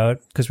wondered about,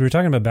 because we were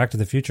talking about Back to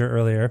the Future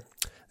earlier,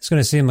 it's going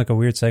to seem like a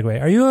weird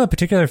segue. Are you a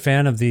particular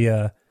fan of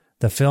the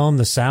film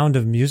The Sound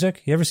of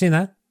Music? You ever seen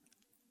that?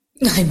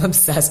 I'm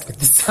obsessed with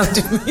The Sound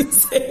of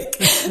Music.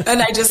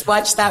 And I just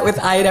watched that with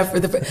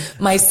Ida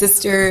my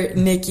sister,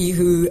 Nikki,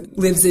 who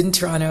lives in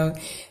Toronto.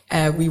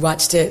 We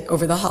watched it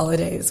over the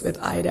holidays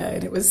with Ida,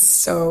 and it was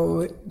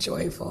so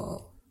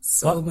joyful.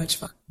 Much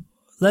fun.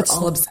 We're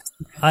all obsessed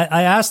with it.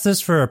 I asked this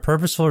for a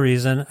purposeful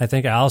reason. I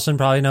think Allison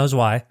probably knows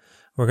why.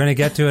 We're going to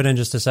get to it in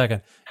just a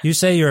second. You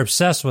say you're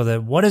obsessed with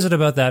it. What is it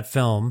about that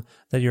film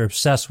that you're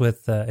obsessed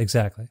with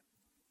exactly?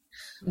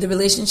 The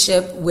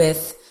relationship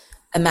with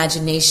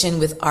imagination,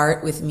 with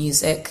art, with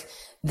music,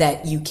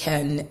 that you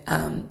can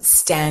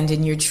stand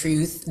in your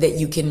truth, that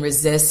you can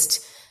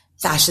resist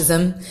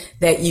fascism,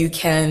 that you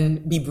can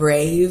be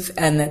brave,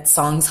 and that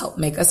songs help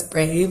make us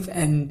brave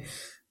and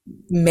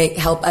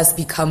help us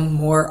become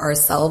more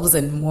ourselves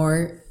and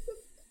more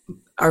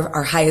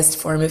our highest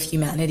form of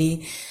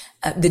humanity.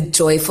 The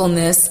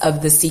joyfulness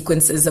of the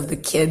sequences of the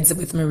kids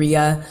with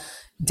Maria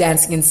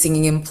dancing and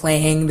singing and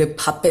playing, the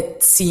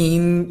puppet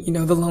scene,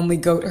 the lonely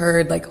goat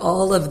herd, like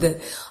all of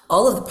the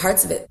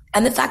parts of it.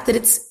 And the fact that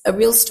it's a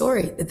real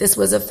story, that this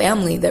was a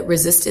family that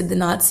resisted the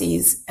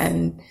Nazis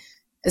and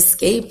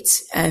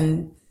escaped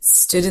and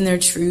stood in their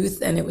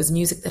truth, and it was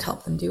music that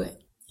helped them do it,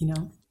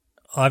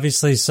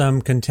 Obviously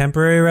some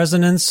contemporary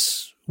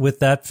resonance with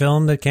that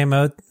film that came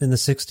out in the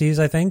 60s,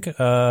 I think.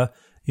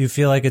 You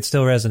feel like it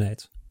still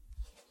resonates?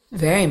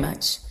 Very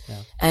much.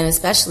 Yeah. And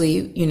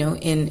especially,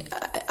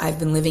 I've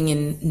been living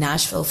in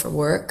Nashville for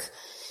work,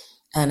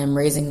 and I'm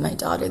raising my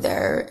daughter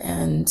there,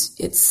 and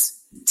it's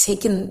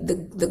taken,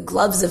 the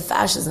gloves of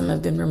fascism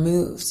have been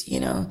removed,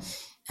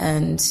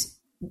 and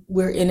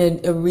we're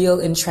in a real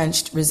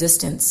entrenched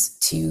resistance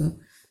to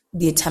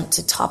the attempt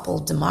to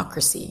topple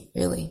democracy,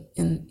 really,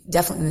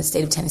 definitely in the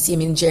state of Tennessee. I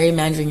mean,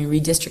 gerrymandering and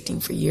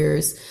redistricting for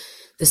years,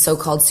 the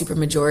so-called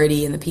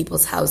supermajority in the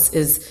People's House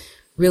is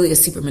really a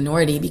super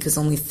minority because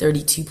only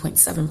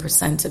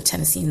 32.7% of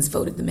Tennesseans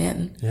voted them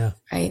in. Yeah.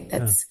 Right.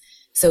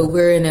 So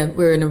we're in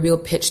a real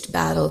pitched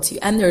battle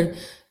and they're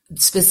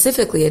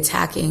specifically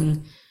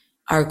attacking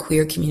our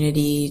queer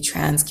community,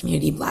 trans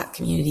community, Black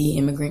community,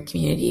 immigrant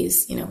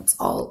communities. You know, it's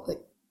all like,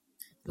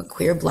 I'm a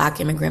queer Black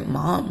immigrant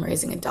mom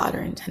raising a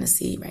daughter in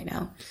Tennessee right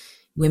now.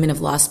 Women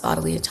have lost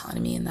bodily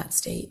autonomy in that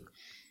state.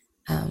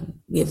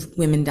 We have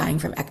women dying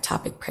from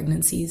ectopic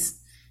pregnancies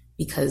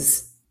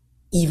because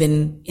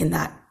even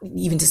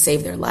to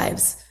save their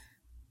lives,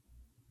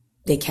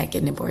 they can't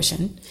get an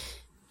abortion.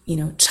 You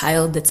know,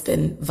 child that's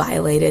been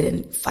violated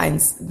and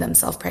finds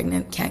themselves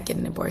pregnant can't get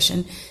an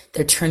abortion.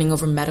 They're turning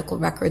over medical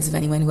records of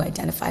anyone who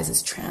identifies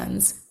as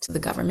trans to the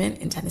government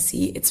in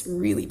Tennessee. It's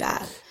really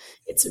bad.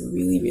 It's a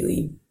really,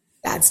 really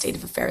bad state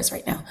of affairs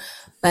right now.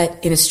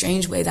 But in a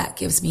strange way, that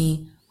gives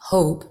me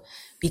hope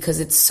because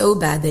it's so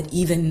bad that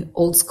even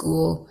old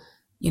school,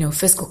 you know,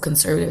 fiscal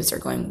conservatives are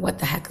going, what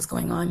the heck is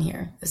going on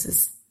here? This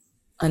is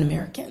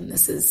un-American.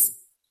 This is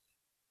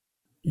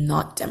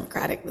not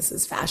democratic. This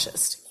is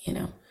fascist, you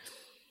know?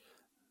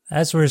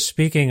 As we're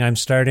speaking, I'm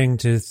starting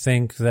to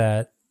think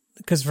that,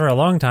 because for a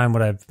long time,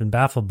 what I've been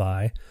baffled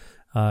by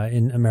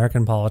in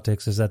American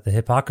politics is that the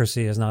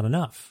hypocrisy is not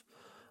enough.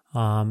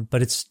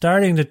 But it's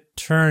starting to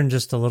turn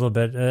just a little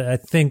bit, I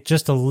think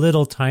just a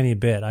little tiny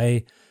bit.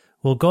 I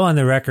will go on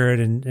the record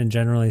and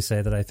generally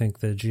say that I think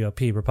the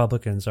GOP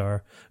Republicans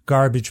are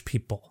garbage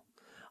people.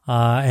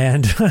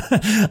 And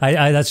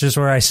that's just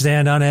where I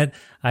stand on it.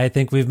 I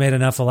think we've made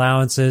enough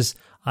allowances.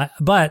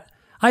 But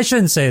I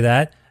shouldn't say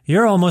that.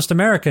 You're almost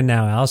American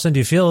now, Allison. Do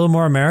you feel a little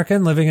more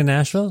American living in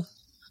Nashville?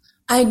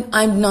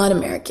 I'm not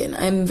American.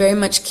 I'm very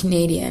much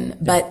Canadian,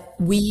 but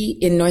we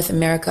in North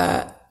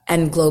America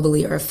and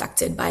globally are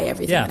affected by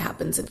everything that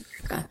happens in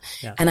America.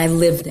 Yeah. And I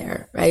live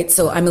there, right?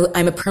 So I'm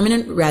a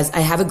permanent I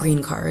have a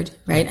green card,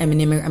 right? I'm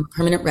a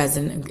permanent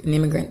resident, an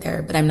immigrant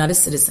there, but I'm not a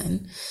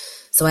citizen.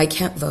 So I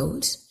can't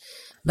vote.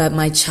 But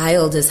my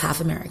child is half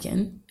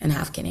American and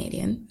half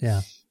Canadian.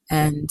 Yeah.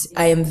 And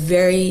I am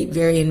very,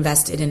 very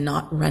invested in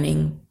not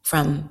running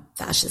from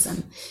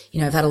fascism.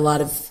 You know, I've had a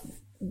lot of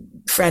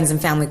friends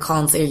and family call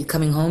and say, are you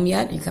coming home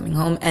yet? Are you coming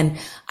home? And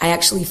I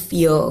actually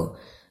feel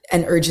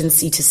an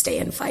urgency to stay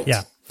and fight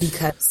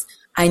because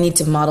I need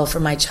to model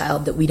for my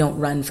child that we don't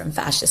run from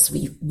fascists.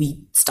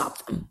 We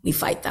stop them. We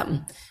fight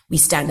them. We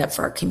stand up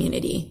for our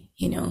community,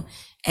 you know,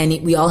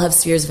 and we all have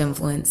spheres of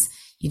influence.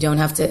 You don't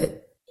have to,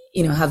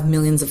 you know, have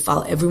millions of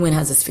followers. Everyone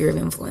has a sphere of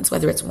influence,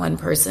 whether it's one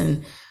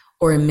person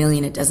or a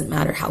million. It doesn't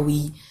matter how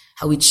we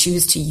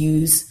choose to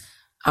use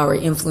our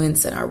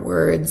influence and our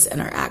words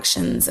and our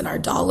actions and our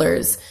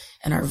dollars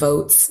and our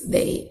votes.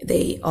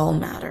 They all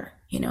matter,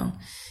 you know?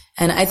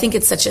 And I think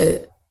it's such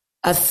a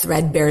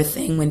threadbare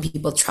thing when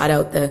people trot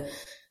out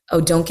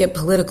don't get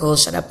political,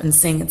 shut up and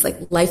sing. It's like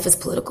life is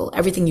political.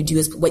 Everything you do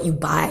is what you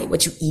buy,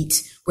 what you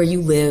eat, where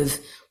you live,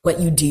 what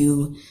you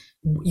do,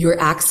 your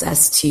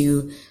access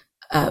to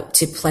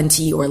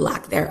plenty or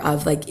lack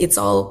thereof. Like it's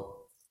all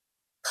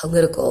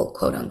political,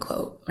 quote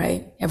unquote,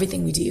 right?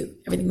 Everything we do,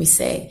 everything we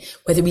say,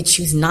 whether we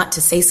choose not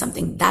to say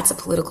something, that's a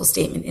political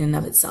statement in and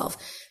of itself.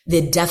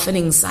 The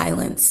deafening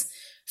silence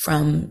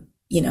from,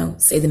 you know,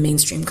 say the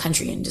mainstream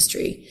country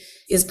industry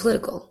is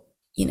political.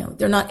 You know,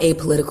 they're not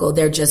apolitical.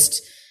 They're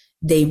just,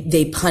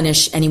 they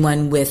punish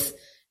anyone with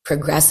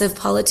progressive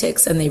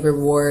politics and they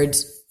reward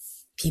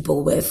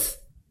people with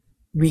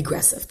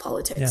regressive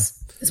politics.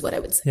 Is what I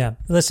would say. Yeah.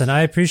 Listen,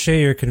 I appreciate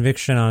your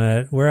conviction on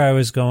it. Where I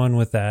was going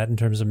with that in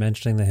terms of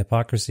mentioning the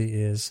hypocrisy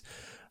is,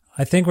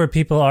 I think where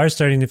people are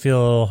starting to feel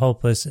a little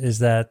hopeless is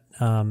that,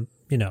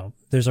 you know,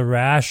 there's a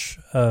rash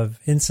of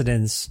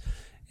incidents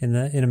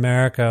in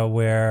America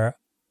where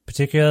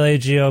particularly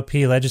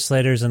GOP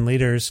legislators and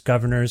leaders,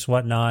 governors,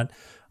 whatnot,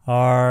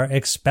 are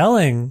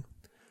expelling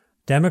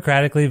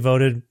democratically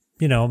voted,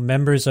 you know,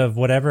 members of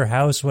whatever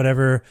house,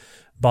 whatever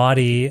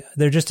body.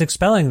 They're just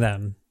expelling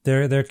them.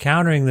 They're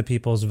countering the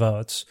people's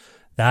votes.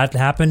 That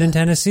happened in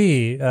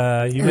Tennessee.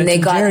 And they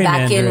got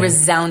back in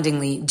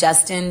resoundingly.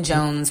 Justin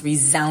Jones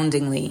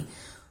resoundingly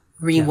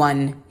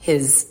re-won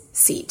his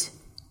seat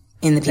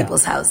in the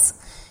People's House.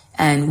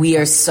 And we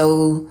are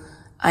so,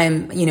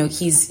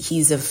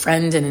 he's a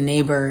friend and a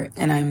neighbor,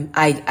 and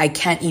I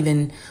can't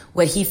even,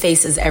 what he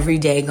faces every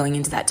day going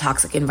into that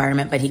toxic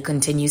environment, but he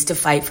continues to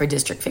fight for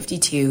District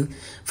 52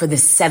 for the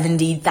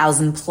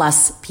 70,000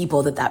 plus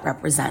people that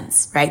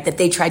represents, right? That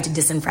they tried to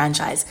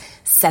disenfranchise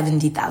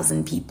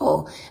 70,000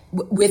 people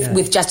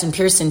with Justin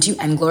Pearson too,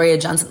 and Gloria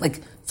Johnson,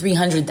 like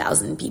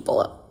 300,000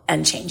 people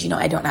and change. You know,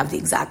 I don't have the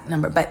exact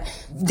number, but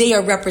they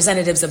are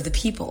representatives of the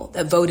people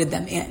that voted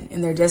them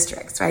in their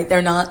districts, right?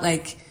 They're not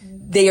like,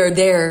 they are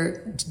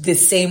there the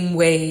same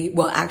way.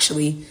 Well,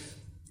 actually,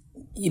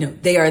 you know,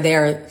 they are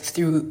there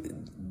through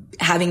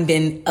having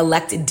been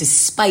elected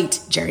despite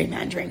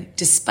gerrymandering,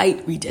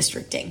 despite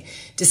redistricting,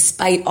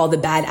 despite all the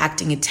bad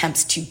acting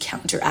attempts to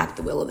counteract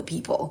the will of the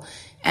people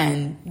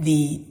and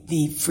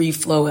the free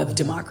flow of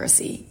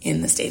democracy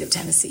in the state of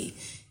Tennessee.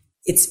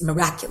 It's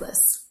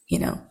miraculous,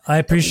 I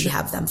appreciate we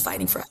have them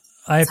fighting for us.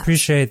 I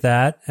appreciate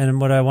that.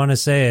 And what I want to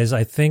say is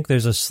I think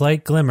there's a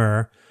slight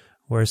glimmer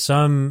where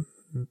some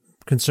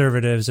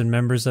conservatives and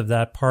members of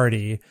that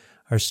party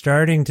are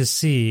starting to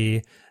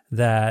see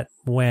that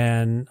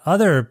when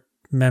other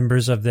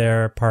members of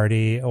their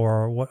party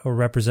or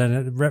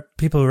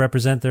people who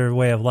represent their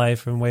way of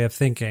life and way of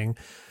thinking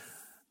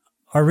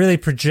are really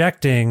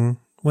projecting,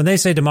 when they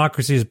say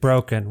democracy is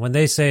broken, when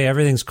they say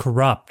everything's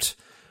corrupt,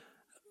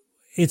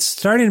 it's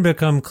starting to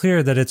become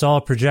clear that it's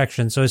all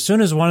projection. So as soon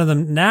as one of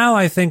them, now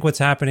I think what's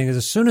happening is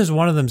as soon as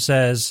one of them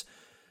says,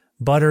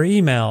 but her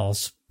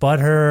emails, but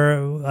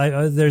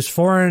there's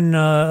foreign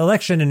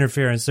election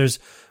interference, there's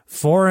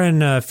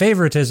foreign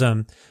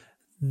favoritism,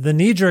 the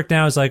knee jerk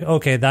now is like,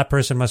 okay, that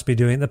person must be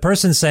doing, the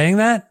person saying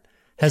that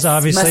has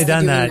obviously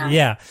done that.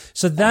 Yeah.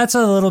 So that's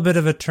a little bit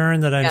of a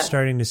turn that I'm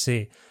starting to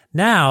see.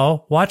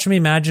 Now, watch me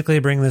magically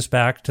bring this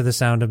back to The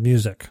Sound of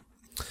Music.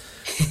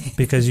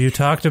 Because you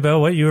talked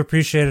about what you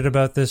appreciated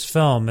about this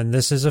film. And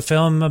this is a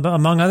film,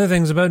 among other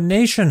things, about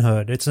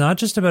nationhood. It's not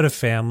just about a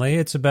family.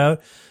 It's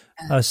about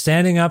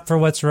standing up for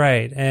what's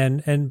right.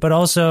 But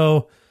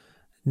also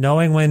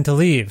knowing when to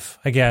leave,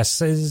 I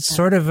guess. It's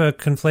sort of a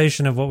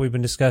conflation of what we've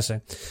been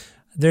discussing.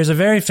 There's a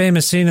very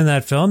famous scene in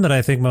that film that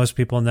I think most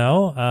people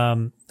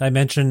know. I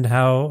mentioned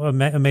how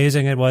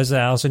amazing it was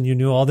that, Allison, you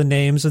knew all the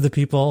names of the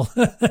people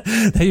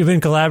that you've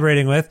been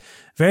collaborating with.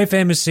 Very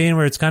famous scene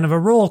where it's kind of a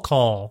roll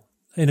call,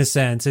 in a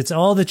sense. It's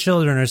all the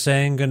children are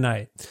saying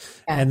goodnight.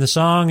 Yeah. And the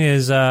song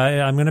is,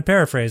 I'm going to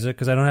paraphrase it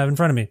because I don't have it in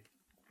front of me.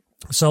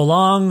 So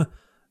long,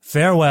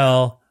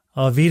 farewell,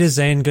 auf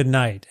Wiedersehen, good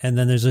night. And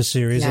then there's a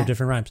series of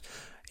different rhymes.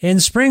 In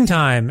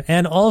Springtime,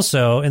 and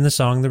also in the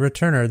song The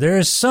Returner, there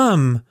is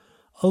some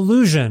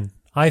allusion,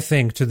 I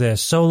think, to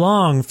this. So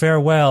long,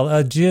 farewell,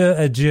 adieu,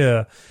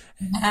 adieu.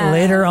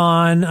 Later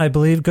on, I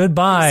believe,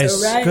 goodbye,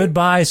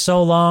 goodbye,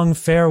 so long,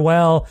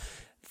 farewell.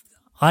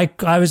 I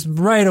was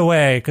right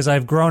away because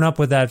I've grown up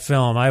with that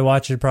film. I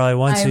watch it probably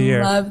once a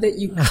year. I love that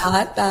you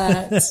caught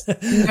that.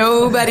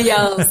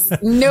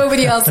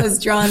 Nobody else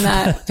has drawn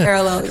that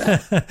parallel.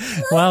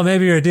 Well,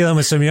 maybe you're dealing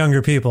with some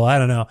younger people. I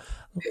don't know.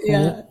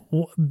 Yeah.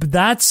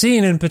 That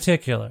scene in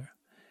particular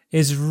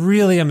is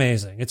really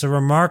amazing. It's a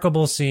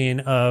remarkable scene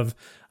of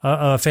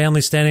a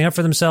family standing up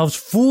for themselves,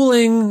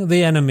 fooling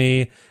the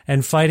enemy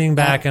and fighting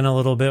back in a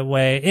little bit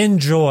way, in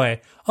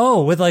joy.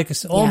 Oh, with like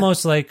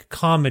almost like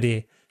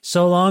comedy.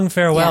 So long,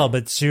 farewell,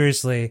 but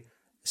seriously,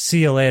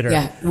 see you later.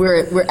 Yeah,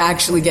 we're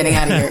actually getting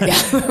out of here.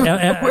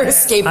 Yeah, we're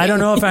escaping. I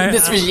don't know if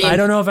this regime. I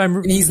don't know if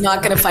I'm. He's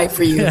not going to fight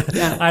for you.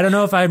 Yeah. I don't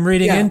know if I'm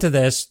reading into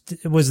this.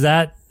 Was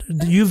that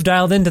you've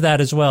dialed into that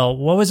as well?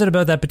 What was it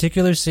about that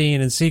particular scene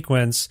and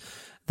sequence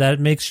that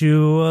makes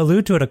you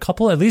allude to it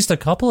at least a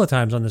couple of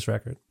times on this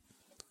record?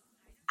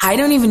 I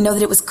don't even know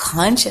that it was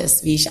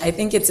conscious, Vish. I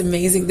think it's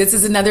amazing. This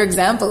is another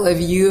example of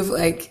you've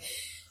like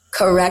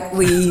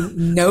correctly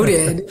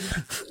noted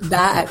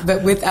that,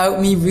 but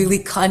without me really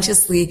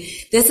consciously.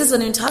 This is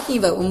what I'm talking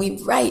about when we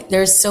write.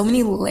 There's so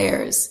many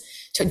layers.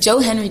 Joe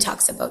Henry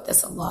talks about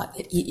this a lot.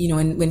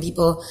 When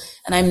people,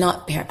 and I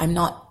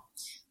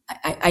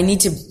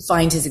need to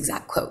find his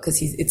exact quote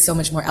because it's so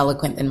much more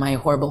eloquent than my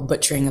horrible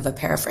butchering of a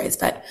paraphrase,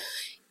 but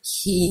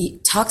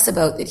he talks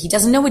about that he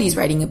doesn't know what he's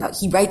writing about.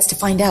 He writes to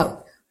find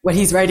out what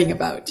he's writing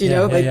about,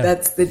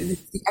 that's the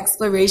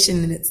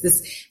exploration, and it's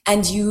this,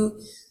 and you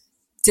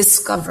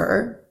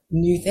discover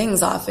new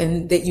things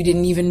often that you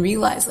didn't even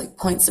realize, like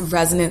points of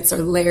resonance or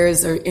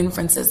layers or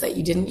inferences that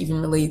you didn't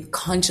even really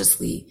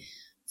consciously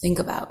think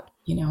about,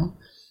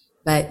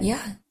 but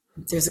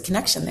there's a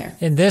connection there.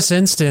 In this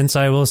instance,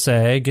 I will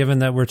say, given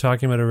that we're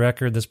talking about a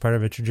record that's part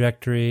of a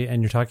trajectory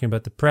and you're talking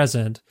about the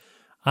present,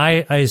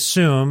 I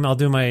assume, I'll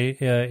do my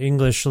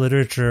English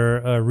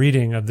literature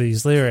reading of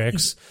these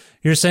lyrics,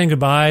 you're saying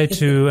goodbye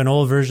to an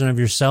old version of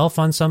yourself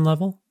on some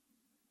level?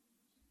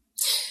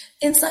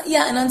 And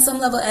on some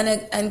level,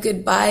 and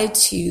goodbye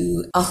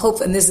to a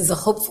hope, and this is a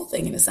hopeful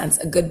thing in a sense,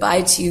 a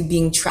goodbye to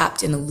being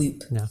trapped in a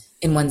loop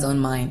in one's own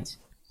mind,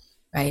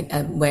 right?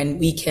 And when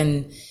we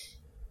can,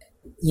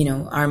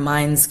 our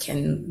minds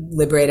can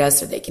liberate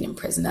us or they can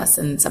imprison us,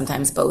 and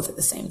sometimes both at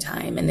the same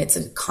time. And it's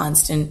a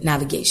constant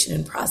navigation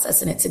and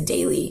process, and it's a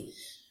daily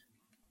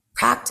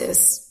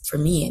practice, for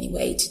me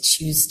anyway, to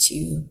choose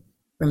to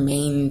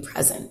remain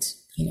present,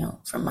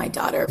 for my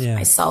daughter, for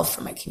myself,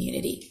 for my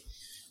community.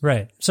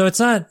 Right. So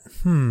it's not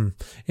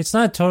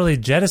totally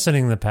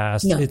jettisoning the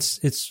past. No.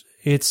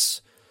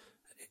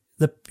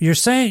 You're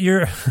saying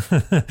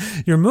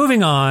you're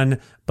moving on,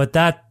 but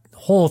that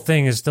whole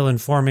thing is still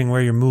informing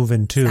where you're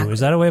moving to. Exactly. Is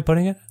that a way of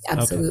putting it?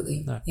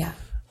 Absolutely. Okay. Yeah.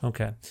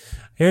 Okay.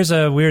 Here's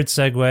a weird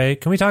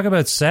segue. Can we talk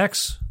about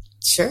sex?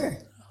 Sure.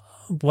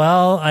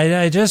 Well,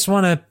 I just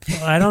want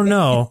to, I don't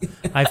know.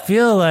 I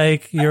feel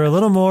like you're a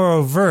little more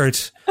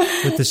overt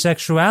with the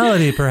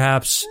sexuality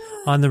perhaps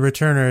on the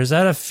returner. Is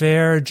that a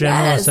fair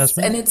general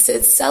assessment? And it's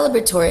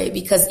celebratory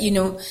because, you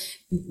know,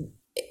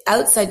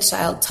 Outside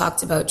Child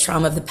talked about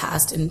trauma of the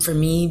past. And for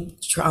me,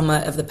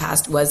 trauma of the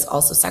past was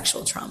also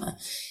sexual trauma.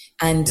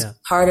 And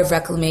part of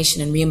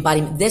reclamation and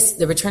re-embodiment,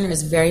 the returner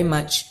is very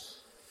much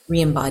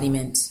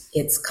re-embodiment.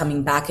 It's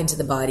coming back into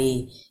the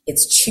body.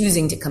 It's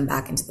choosing to come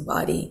back into the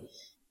body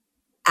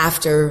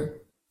after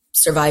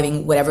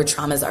surviving whatever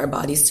traumas our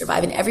bodies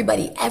survive. And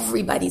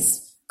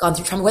everybody's gone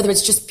through trauma, whether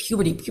it's just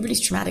puberty. Puberty's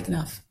traumatic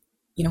enough.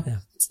 You know,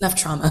 it's enough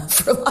trauma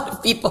for a lot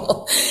of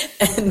people,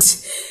 and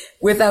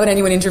without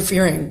anyone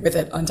interfering with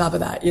it on top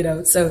of that, you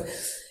know. So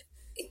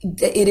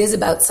it is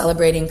about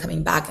celebrating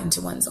coming back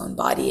into one's own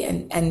body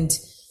and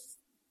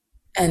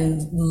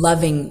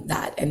loving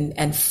that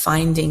and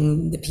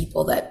finding the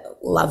people that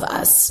love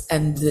us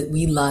and that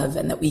we love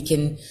and that we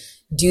can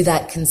do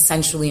that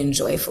consensually and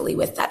joyfully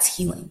with. That's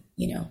healing,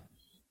 you know.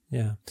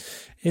 Yeah.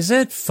 Is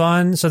it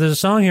fun? So there's a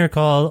song here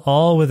called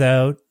All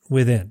Without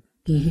Within.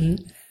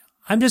 Mm-hmm.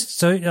 I'm just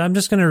going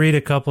to read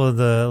a couple of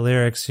the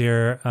lyrics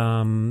here.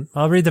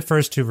 I'll read the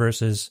first two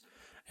verses,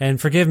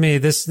 and forgive me.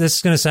 This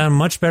is going to sound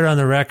much better on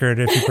the record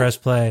if you press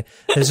play.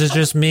 This is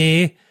just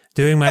me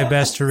doing my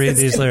best to read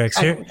these lyrics.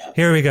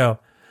 Here we go.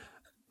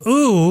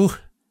 Ooh,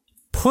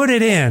 put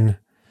it in.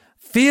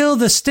 Feel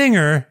the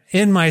stinger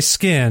in my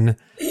skin.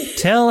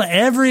 Tell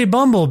every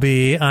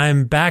bumblebee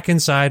I'm back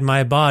inside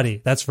my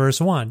body. That's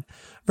verse 1.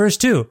 Verse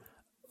 2.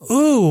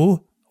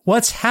 Ooh,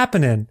 what's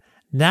happening?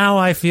 Now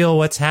I feel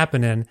what's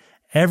happening.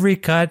 Every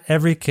cut,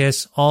 every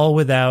kiss, all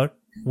without,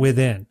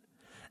 within.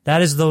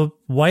 That is the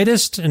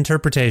whitest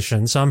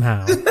interpretation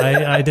somehow.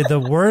 I did the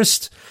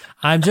worst.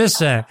 I'm just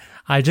saying.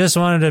 I just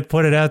wanted to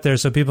put it out there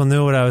so people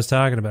knew what I was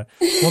talking about.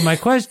 Well, my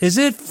question, is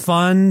it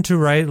fun to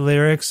write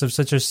lyrics of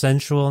such a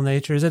sensual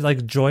nature? Is it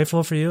like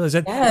joyful for you? Is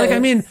it like, I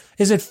mean,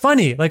 is it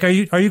funny? Like, are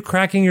you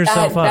cracking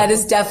yourself up? That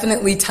is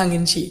definitely tongue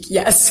in cheek.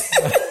 Yes.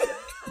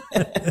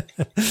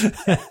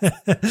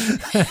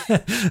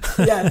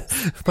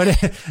 Yes.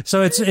 But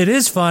so it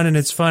is fun and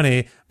it's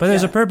funny, but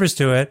there's a purpose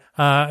to it.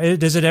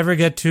 Does it ever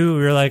get too,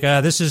 you're like,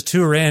 this is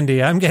too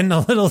randy. I'm getting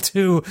a little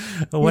too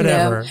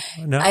whatever.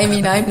 No. I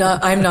mean, I'm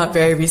not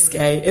very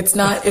risque. It's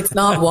not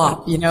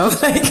WAP, you know,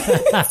 like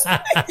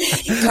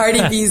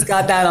Cardi B's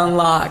got that on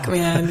lock,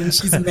 man. And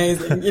she's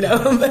amazing, you know,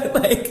 but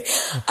like,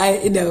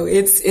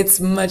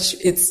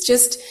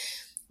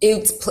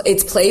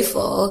 it's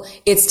playful.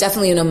 It's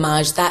definitely an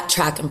homage. That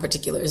track in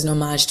particular is an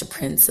homage to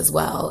Prince as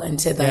well. And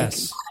to like,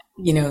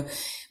 you know,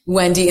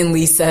 Wendy and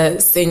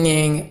Lisa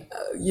singing,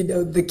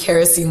 the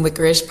kerosene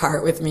licorice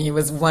part with me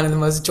was one of the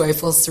most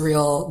joyful,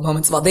 surreal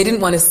moments of all. They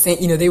didn't want to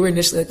sing, they were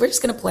initially like, we're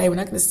just going to play. We're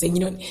not going to sing.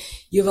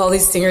 You have all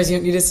these singers. You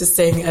don't need us to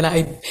sing. And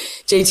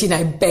JT and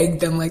I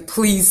begged them like,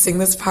 please sing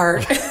this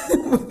part.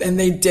 And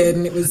they did.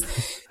 And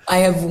I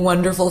have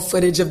wonderful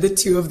footage of the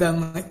two of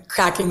them like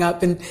cracking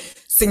up and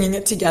singing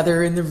it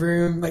together in the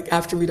room, like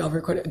after we'd all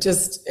recorded.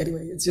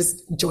 Anyway, it's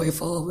just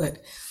joyful. But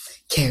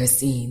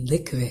kerosene,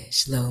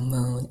 licorice, low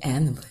moan,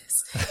 and the bliss.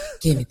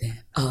 Give me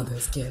that, all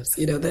those gifts.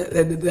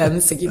 Them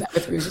singing that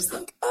with me was just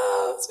like,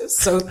 it's just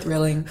so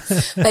thrilling.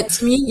 But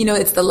to me,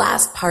 it's the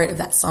last part of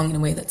that song in a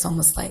way that's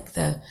almost like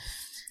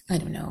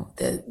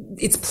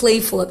it's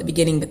playful at the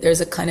beginning, but there's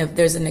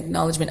an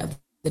acknowledgement of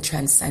the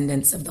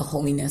transcendence of the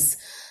holiness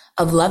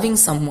of loving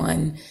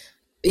someone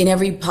in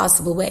every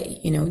possible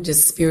way,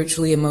 just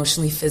spiritually,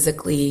 emotionally,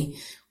 physically,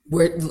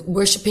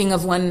 worshiping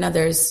of one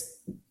another's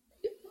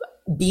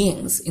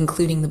beings,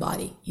 including the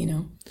body,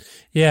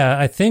 Yeah,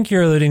 I think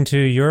you're alluding to,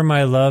 you're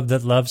my love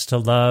that loves to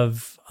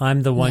love.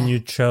 I'm the one you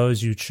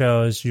chose.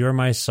 You're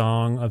my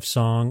song of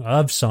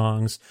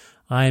songs.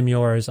 I'm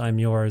yours,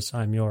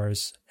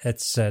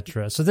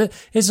 etc. So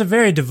it's a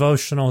very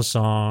devotional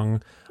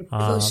song.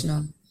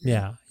 Devotional.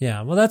 Yeah.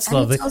 Well, that's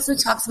lovely. It also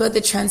talks about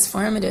the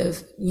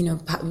transformative,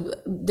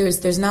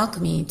 there's an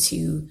alchemy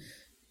to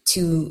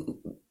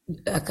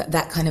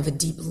that kind of a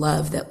deep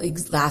love that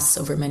lasts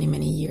over many,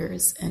 many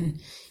years. And,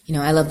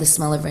 I love the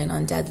smell of rain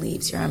on dead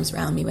leaves, your arms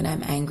around me when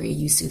I'm angry.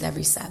 You soothe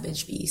every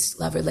savage beast.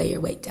 Lover, lay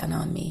your weight down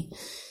on me.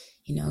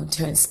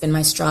 Spin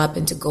my straw up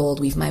into gold,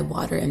 weave my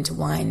water into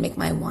wine, make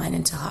my wine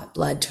into hot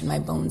blood, turn my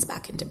bones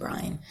back into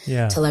brine.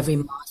 Yeah. Till every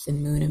moth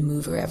and moon and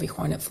mover, every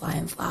hornet fly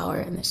and flower.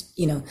 And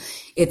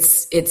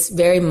it's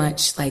very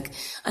much like,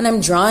 and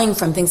I'm drawing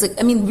from things like,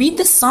 read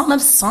the Psalm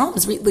of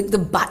Psalms, read like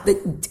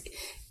the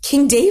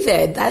King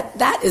David,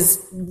 that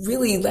is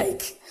really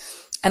like,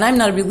 and I'm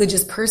not a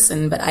religious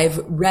person, but I've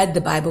read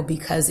the Bible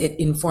because it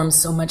informs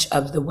so much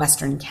of the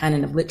Western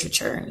canon of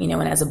literature,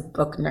 and as a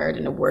book nerd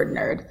and a word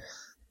nerd,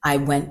 I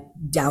went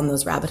down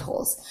those rabbit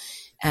holes.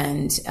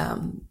 And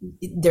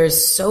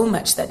there's so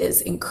much that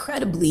is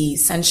incredibly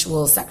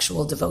sensual,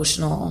 sexual,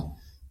 devotional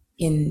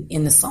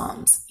in the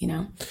Psalms,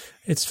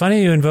 It's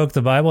funny you invoke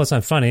the Bible. It's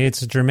not funny.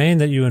 It's germane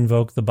that you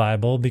invoke the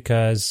Bible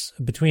because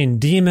between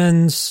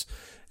demons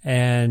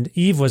and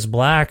Eve was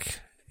black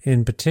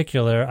in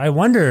particular, I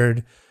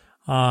wondered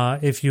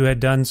if you had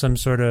done some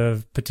sort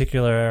of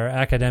particular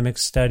academic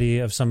study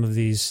of some of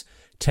these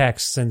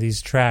texts and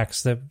these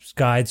tracts that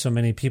guide so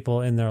many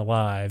people in their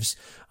lives.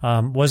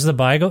 Was the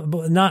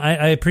Bible not?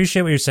 I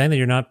appreciate what you're saying, that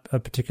you're not a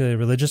particularly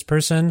religious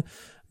person,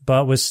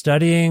 but was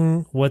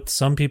studying what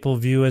some people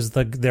view as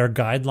their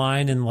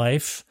guideline in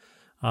life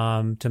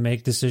to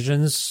make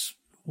decisions.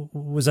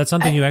 Was that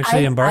something you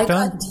actually embarked on?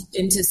 I got deep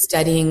into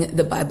studying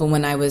the Bible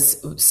when I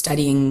was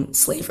studying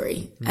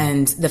slavery,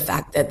 and the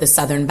fact that the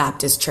Southern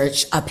Baptist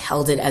Church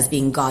upheld it as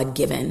being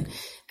God-given,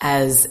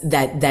 as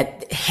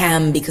that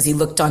Ham, because he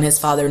looked on his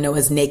father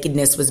Noah's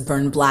nakedness, was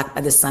burned black by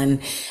the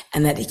sun,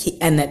 and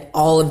that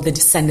all of the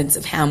descendants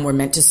of Ham were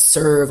meant to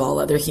serve all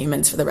other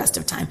humans for the rest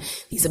of time.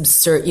 These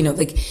absurd,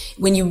 like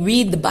when you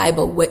read the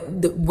Bible,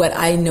 what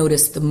I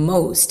noticed the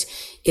most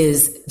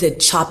is the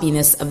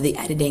choppiness of the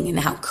editing and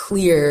how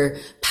clear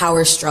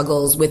power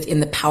struggles within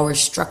the power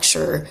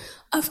structure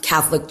of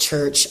Catholic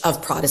Church,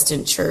 of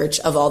Protestant Church,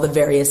 of all the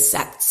various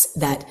sects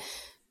that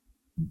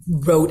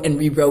wrote and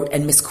rewrote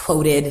and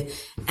misquoted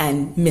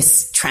and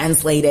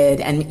mistranslated.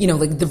 And,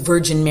 like the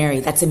Virgin Mary,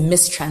 that's a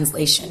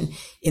mistranslation.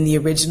 In the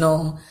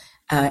original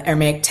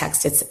Aramaic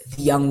text, it's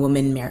the young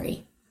woman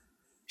Mary.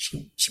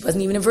 She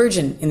wasn't even a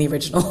virgin in the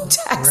original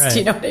text. Right.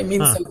 You know what I mean?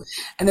 Huh. So,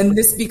 and then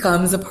this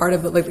becomes a part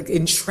of it, like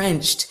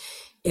entrenched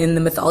in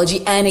the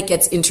mythology, and it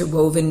gets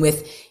interwoven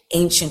with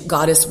ancient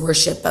goddess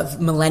worship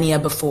of millennia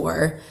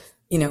before,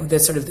 the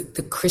sort of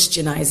the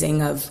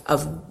Christianizing of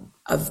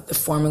the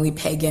formerly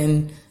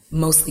pagan,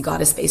 mostly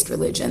goddess-based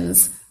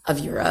religions of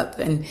Europe.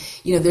 And,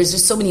 there's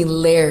just so many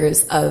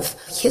layers of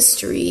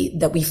history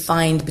that we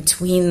find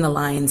between the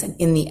lines and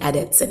in the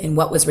edits and in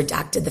what was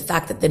redacted. The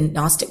fact that the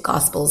Gnostic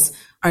Gospels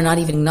are not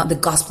even, the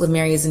Gospel of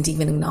Mary isn't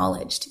even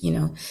acknowledged,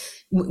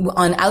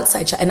 on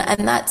outside.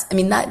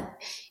 And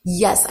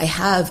yes, I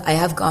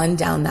have gone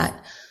down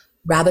that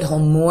rabbit hole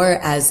more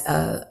as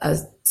a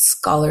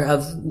scholar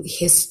of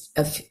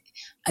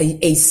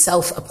a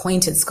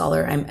self-appointed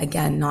scholar. I'm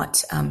again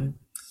not, I'm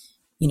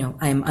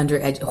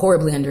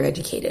horribly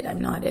undereducated.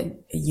 I'm not a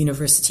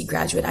university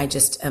graduate. I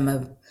just am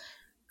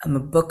I'm a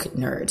book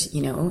nerd,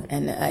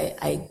 and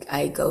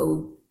I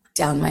go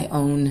down my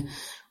own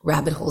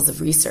rabbit holes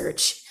of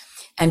research.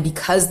 And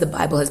because the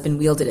Bible has been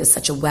wielded as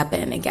such a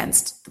weapon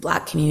against the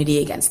Black community,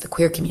 against the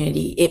queer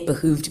community, it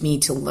behooved me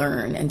to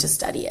learn and to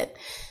study it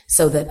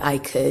so that I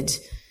could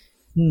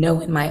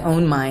know in my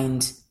own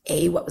mind,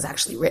 what was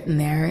actually written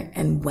there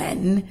and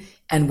when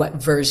and what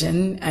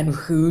version and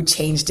who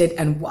changed it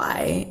and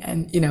why.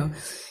 And,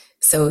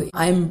 so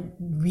I'm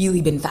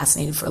really been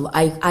fascinated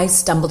I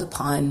stumbled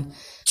upon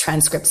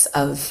transcripts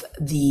of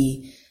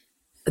the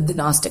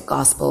Gnostic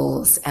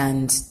Gospels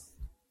and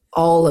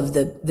all of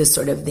the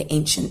sort of the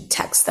ancient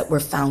texts that were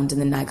found in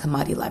the Nag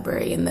Hammadi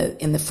library in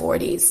the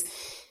 40s.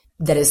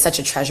 That is such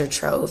a treasure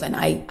trove. And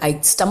I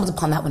stumbled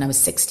upon that when I was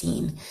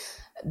 16.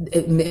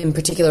 In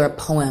particular, a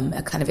poem,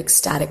 a kind of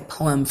ecstatic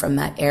poem from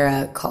that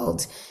era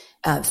called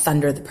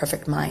Thunder, the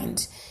Perfect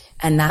Mind.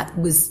 And that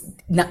was,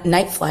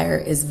 Night Flyer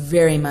is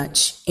very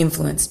much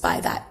influenced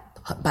by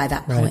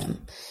that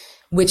poem,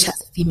 which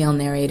has a female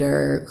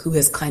narrator who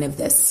is kind of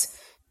this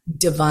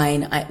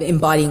divine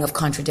embodying of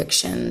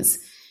contradictions,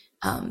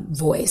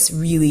 voice,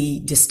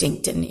 really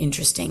distinct and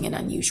interesting and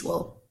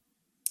unusual.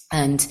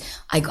 And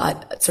I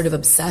got sort of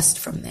obsessed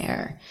from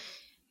there.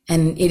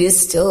 And it is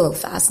still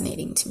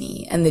fascinating to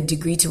me. And the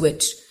degree to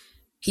which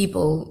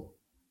people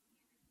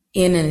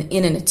in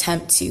an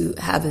attempt to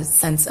have a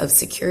sense of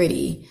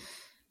security,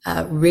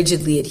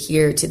 rigidly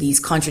adhere to these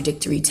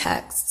contradictory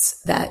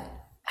texts that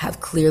have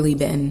clearly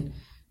been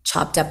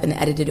chopped up and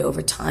edited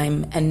over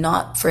time, and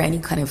not for any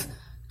kind of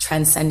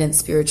transcendent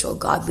spiritual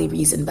godly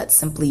reason, but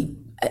simply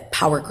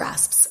power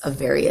grasps of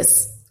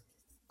various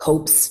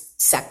popes,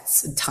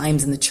 sects,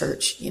 times in the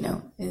church,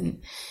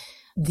 and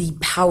the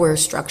power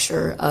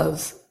structure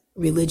of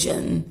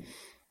religion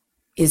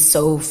is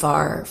so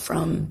far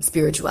from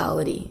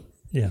spirituality.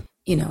 Yeah.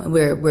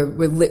 We're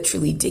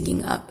literally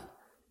digging up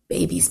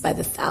babies by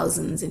the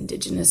thousands,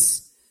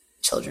 indigenous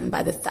children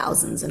by the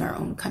thousands in our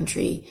own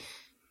country.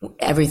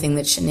 Everything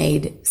that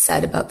Sinead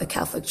said about the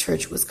Catholic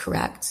Church was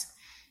correct.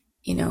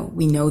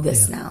 We know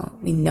this now.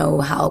 We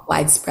know how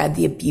widespread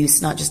the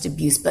abuse, not just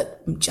abuse,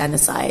 but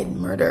genocide,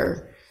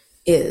 murder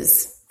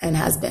is and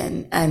has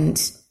been. And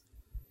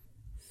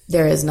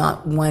there is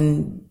not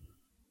one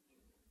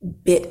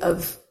bit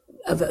of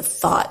a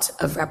thought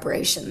of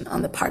reparation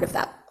on the part of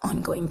that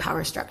ongoing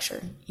power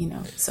structure,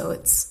 so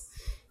it's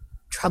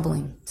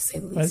troubling to say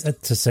the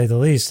least. To say the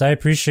least. I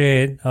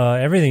appreciate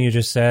everything you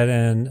just said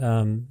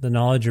and the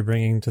knowledge you're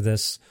bringing to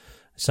this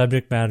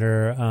subject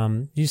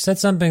matter. You said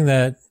something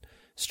that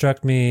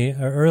struck me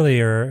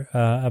earlier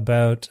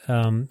about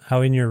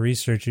how in your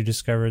research you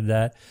discovered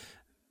that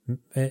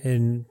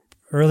in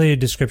early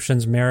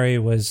descriptions, Mary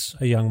was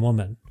a young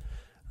woman.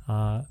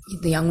 The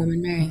young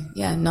woman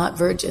Mary, not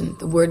virgin.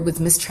 The word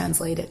was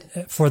mistranslated.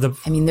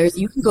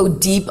 You can go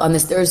deep on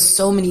this. There's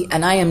so many,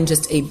 and I am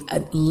just a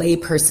lay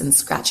person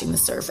scratching the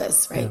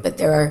surface, right? Yeah. But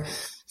there are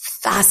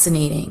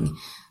fascinating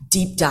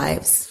deep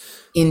dives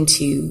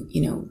into,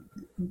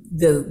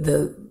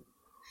 the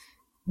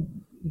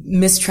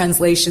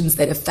mistranslations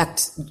that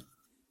affect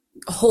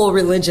whole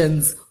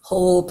religions,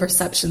 whole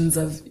perceptions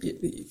of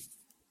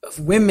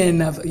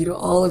women, of,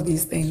 all of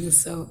these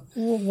things. So,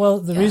 well,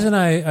 the reason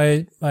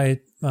I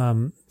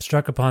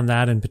struck upon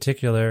that in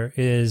particular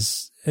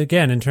is,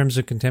 again, in terms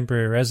of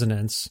contemporary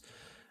resonance,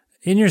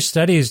 in your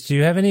studies, do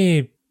you have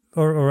any,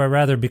 or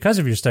rather because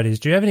of your studies,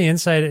 do you have any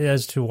insight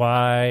as to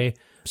why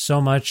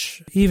so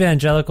much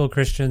evangelical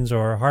Christians,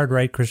 or hard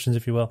right Christians,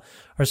 if you will,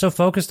 are so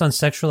focused on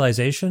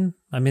sexualization?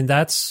 I mean,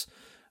 that's,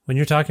 when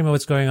you're talking about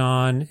what's going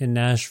on in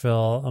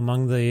Nashville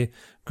among the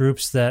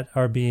groups that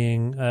are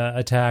being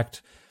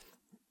attacked,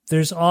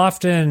 there's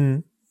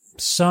often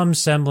some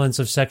semblance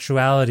of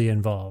sexuality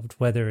involved,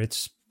 whether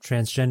it's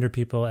transgender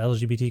people,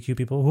 LGBTQ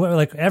people, who are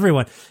like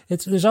everyone.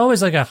 There's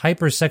always like a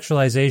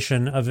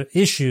hypersexualization of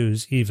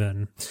issues,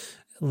 even,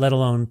 let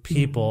alone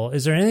people. Mm-hmm.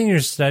 Is there anything in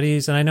your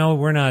studies, and I know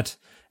we're not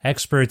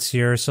experts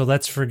here, so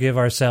let's forgive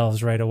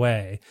ourselves right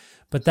away,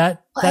 but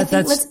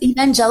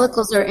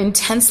evangelicals are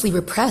intensely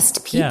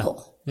repressed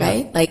people,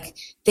 right? Like,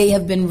 they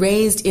have been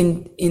raised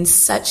in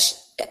such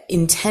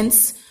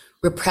intense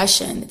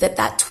repression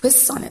that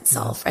twists on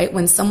itself, right?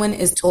 When someone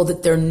is told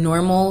that their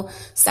normal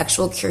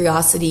sexual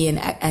curiosity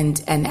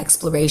and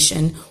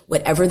exploration,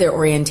 whatever their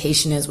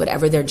orientation is,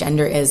 whatever their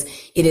gender is,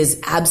 it is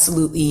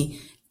absolutely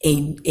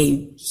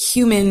a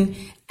human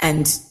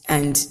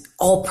and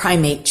all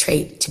primate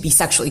trait to be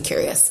sexually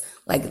curious.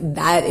 Like,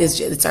 that is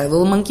it's our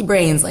little monkey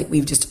brains. Like,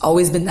 we've just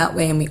always been that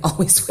way, and we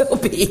always will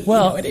be.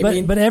 Well, you know what I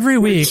mean? But every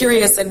week, we're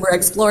curious and we're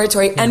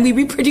exploratory, and we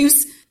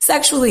reproduce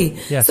sexually.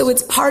 Yes. So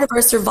it's part of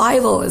our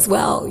survival as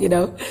well,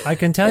 I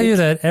can tell you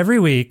that every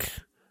week,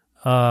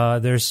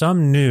 there's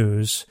some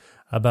news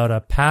about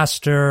a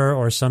pastor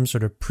or some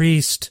sort of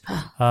priest,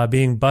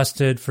 being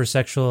busted for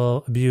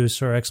sexual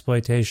abuse or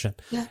exploitation.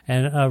 Yeah.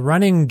 And a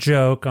running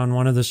joke on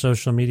one of the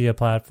social media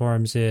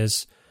platforms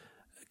is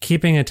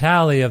keeping a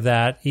tally of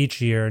that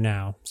each year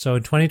now. So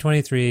in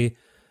 2023,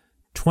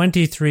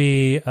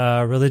 23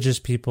 religious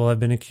people have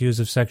been accused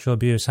of sexual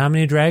abuse. How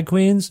many drag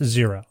queens?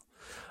 Zero.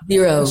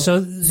 Zero.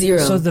 So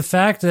the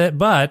fact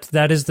but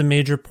that is the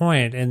major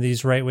point in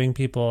these right-wing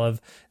people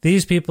of,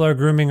 these people are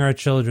grooming our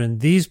children.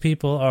 These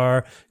people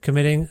are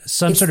committing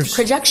some sort of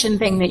projection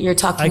thing that you're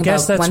talking about. I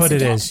guess that's what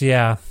it is.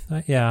 Yeah.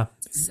 Yeah.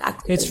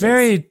 Exactly. It's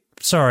very,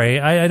 sorry.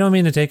 I don't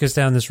mean to take us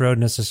down this road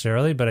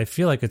necessarily, but I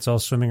feel like it's all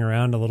swimming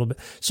around a little bit.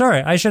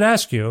 Sorry. I should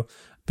ask you,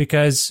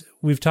 because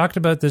we've talked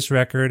about this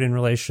record in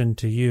relation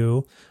to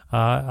you.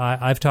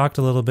 I've talked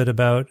a little bit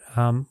about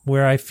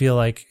where I feel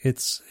like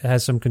it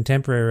has some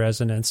contemporary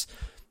resonance.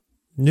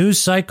 News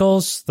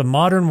cycles, the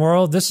modern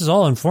world, this is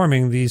all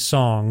informing these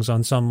songs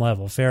on some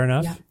level. Fair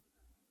enough? Yeah.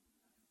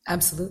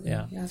 Absolutely.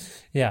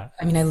 Yeah.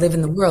 I mean, I live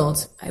in the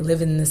world. I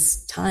live in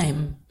this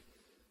time.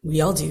 We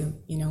all do.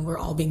 We're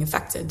all being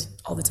affected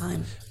all the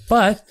time.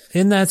 But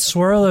in that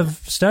swirl of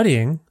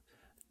studying,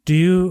 do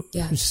you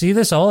see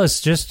this all as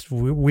just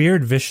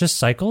weird, vicious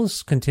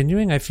cycles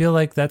continuing? I feel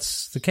like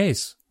that's the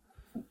case.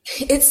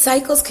 It's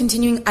cycles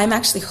continuing. I'm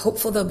actually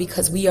hopeful, though,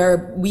 because we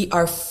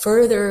are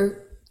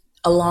further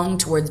along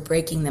towards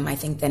breaking them, I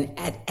think, than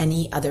at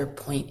any other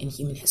point in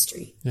human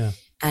history. Yeah.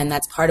 And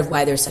that's part of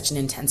why there's such an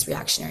intense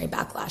reactionary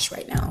backlash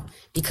right now,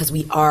 because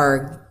we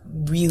are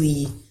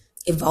really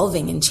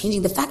evolving and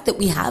changing. The fact that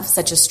we have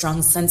such a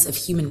strong sense of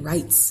human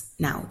rights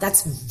now,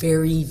 that's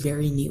very,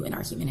 very new in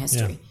our human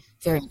history. Yeah.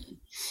 Very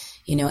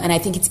new. And I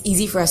think it's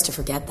easy for us to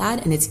forget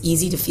that. And it's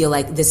easy to feel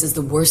like this is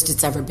the worst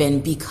it's ever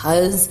been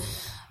because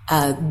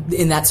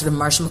in that sort of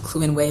Marshall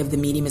McLuhan way of the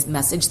medium is the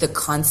message, the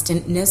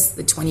constantness,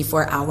 the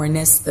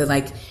 24-hourness, the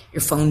like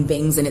your phone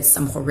bings and it's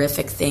some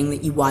horrific thing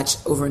that you watch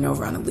over and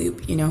over on a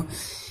loop, We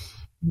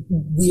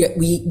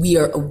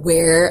are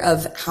aware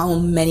of how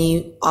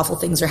many awful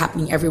things are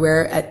happening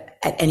everywhere at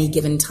any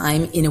given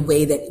time in a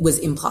way that was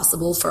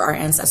impossible for our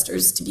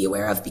ancestors to be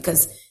aware of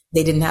because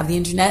they didn't have the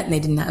internet and they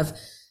didn't have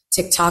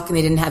TikTok and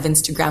they didn't have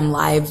Instagram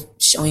Live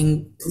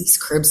showing police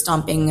curb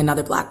stomping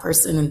another Black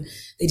person. And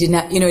they didn't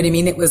have, you know what I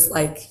mean? It was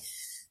like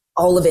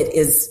all of it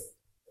is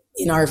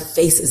in our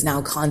faces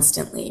now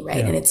constantly, right?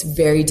 Yeah. And it's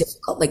very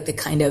difficult, like the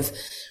kind of,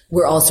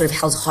 we're all sort of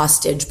held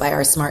hostage by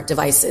our smart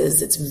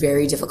devices. It's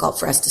very difficult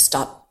for us to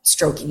stop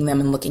stroking them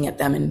and looking at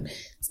them and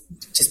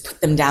just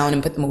put them down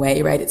and put them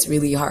away, right? It's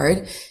really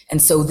hard.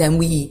 And so then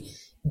we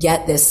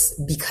get this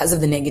because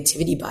of the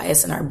negativity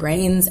bias in our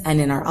brains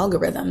and in our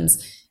algorithms.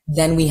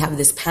 Then we have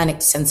this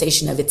panicked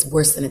sensation of it's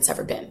worse than it's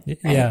ever been. Right?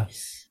 Yeah.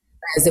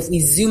 Whereas if we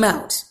zoom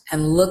out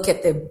and look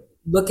at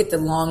the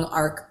long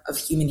arc of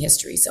human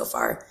history so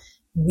far,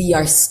 we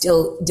are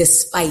still,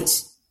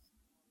 despite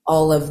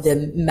all of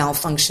the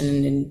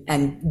malfunction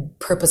and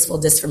purposeful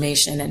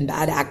disformation and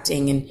bad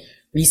acting and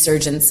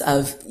resurgence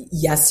of,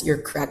 yes,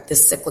 you're correct,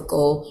 this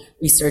cyclical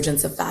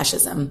resurgence of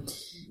fascism,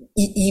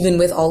 even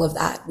with all of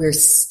that, we're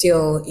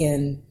still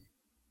in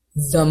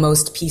the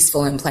most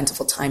peaceful and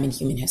plentiful time in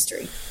human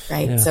history,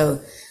 right? Yeah.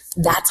 So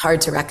that's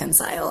hard to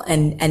reconcile.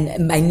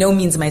 And by no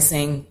means am I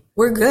saying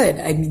we're good.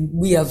 I mean,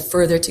 we have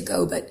further to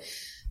go, but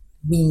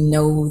we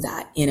know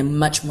that in a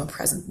much more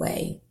present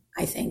way,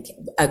 I think,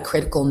 a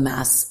critical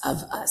mass of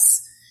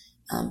us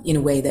in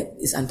a way that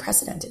is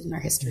unprecedented in our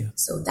history.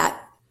 So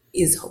that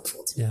is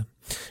hopeful to me. Yeah.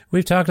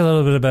 We've talked a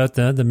little bit about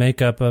the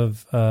makeup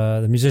of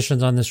the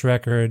musicians on this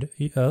record.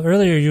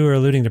 Earlier, you were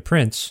alluding to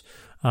Prince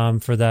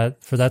for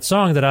that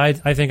song that I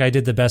think I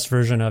did the best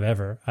version of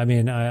ever. I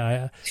mean,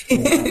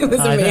 it was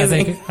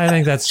amazing. I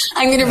think that's.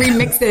 I'm going to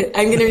remix it,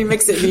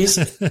 Vish.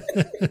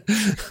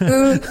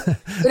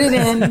 Put it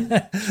in.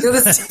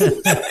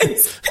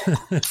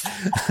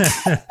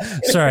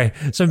 Sorry,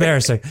 it's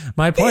embarrassing.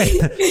 My point.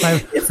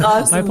 It's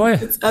awesome. My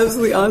point. It's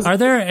absolutely awesome. Are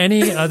there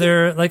any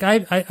other, like,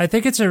 I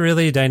think it's a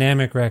really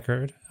dynamic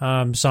record,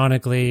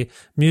 sonically,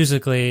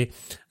 musically.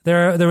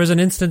 There was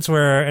an instance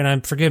where,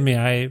 and forgive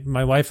me,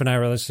 my wife and I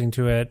were listening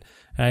to it,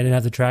 and I didn't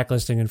have the track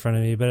listing in front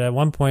of me, but at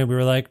one point we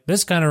were like,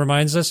 this kind of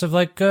reminds us of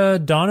like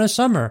Donna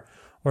Summer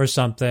or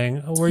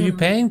something. Were you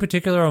paying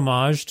particular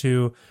homage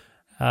to,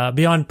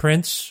 beyond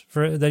Prince,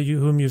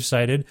 whom you've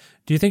cited?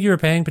 Do you think you were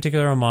paying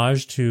particular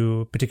homage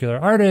to particular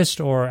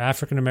artist or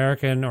African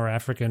American or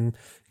African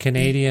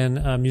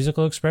Canadian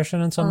musical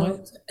expression in some way?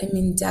 I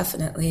mean,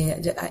 definitely.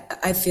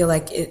 I feel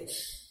like it.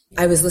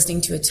 I was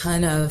listening to a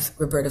ton of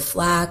Roberta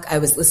Flack. I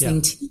was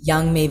listening to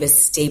young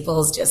Mavis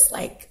Staples, just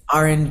like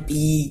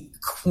R&B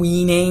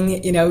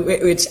queening,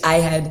 which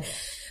I'm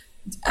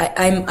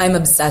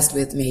obsessed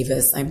with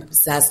Mavis. I'm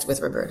obsessed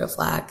with Roberta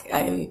Flack.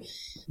 I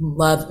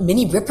love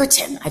Minnie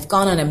Riperton. I've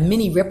gone on a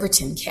Minnie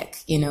Riperton kick,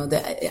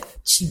 that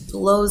she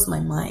blows my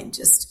mind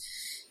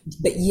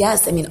but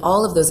yes, I mean,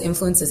 all of those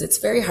influences, it's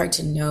very hard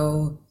to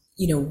know,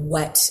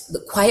 what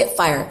the Quiet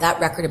Fire, that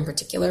record in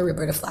particular,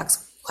 Roberta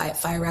Flack's Quiet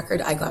Fire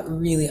record, I got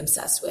really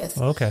obsessed with.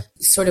 Okay.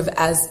 Sort of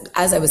as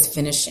I was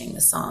finishing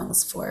the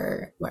songs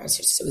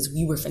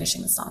we were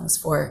finishing the songs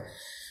for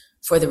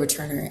The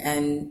Returner.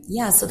 And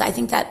yeah, so I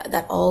think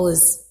that all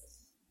is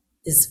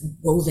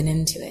woven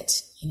into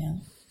it,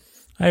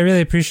 I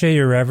really appreciate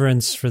your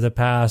reverence for the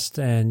past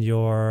and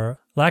your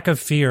lack of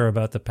fear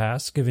about the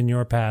past, given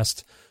your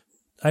past.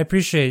 I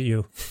appreciate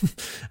you.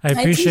 I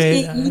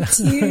appreciate you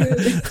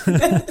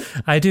too.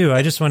 I do.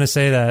 I just want to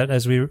say that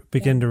as we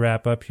begin to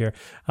wrap up here.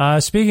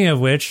 Speaking of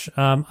which,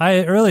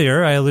 I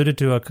alluded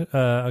to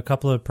a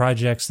couple of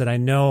projects that I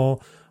know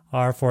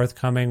are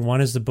forthcoming.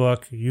 One is the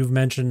book. You've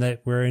mentioned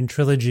that we're in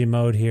trilogy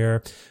mode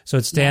here, so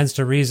it stands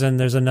to reason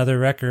there's another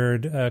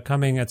record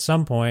coming at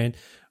some point.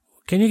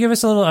 Can you give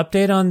us a little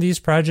update on these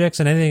projects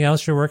and anything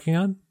else you're working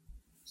on?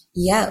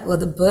 Yeah, well,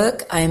 the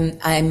book,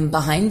 I'm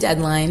behind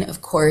deadline,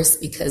 of course,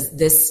 because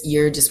this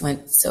year just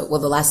went the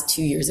last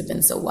 2 years have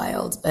been so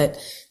wild, but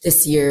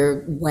this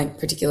year went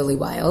particularly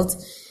wild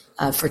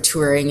for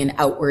touring and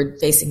outward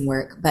facing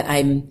work. But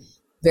I'm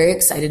very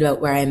excited about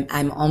where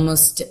I'm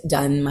almost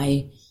done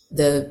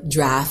the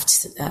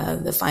draft,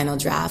 the final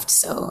draft.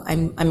 So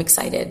I'm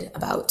excited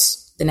about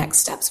the next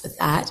steps with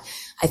that.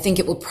 I think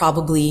it will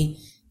probably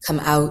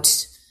come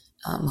out,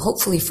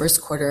 hopefully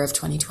first quarter of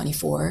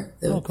 2024,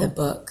 the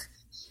book.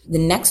 The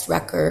next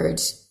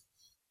record,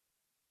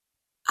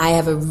 I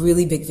have a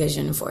really big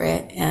vision for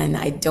it, and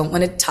I don't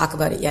want to talk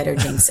about it yet or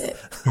jinx it,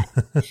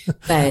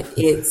 but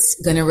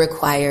it's going to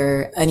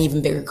require an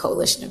even bigger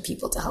coalition of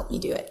people to help me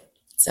do it.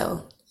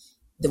 So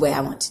the way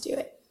I want to do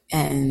it,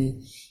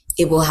 and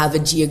it will have a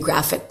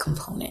geographic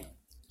component.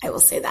 I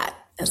will say that,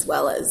 as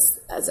well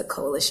as a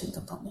coalition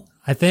component.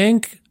 I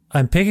think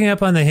I'm picking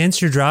up on the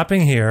hints you're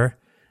dropping here,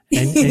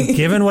 and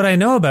given what I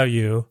know about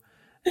you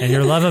and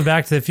your love of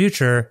Back to the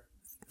Future,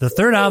 the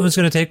third album is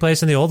going to take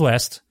place in the Old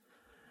West.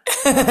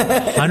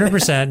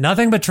 100%.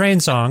 Nothing but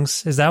train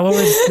songs. Is that what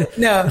we're...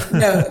 No,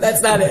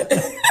 that's not it.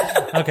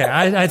 Okay,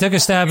 I took a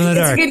stab in the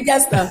dark. It's a good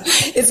guess, though.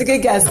 It's a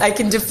good guess. I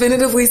can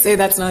definitively say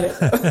that's not it,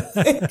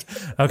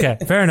 though. Okay,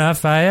 fair enough.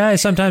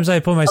 Sometimes I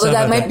pull myself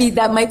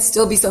that might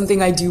still be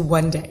something I do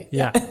one day.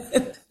 Yeah.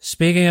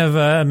 Speaking of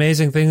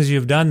amazing things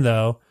you've done,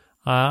 though,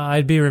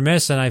 I'd be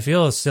remiss, and I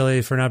feel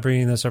silly for not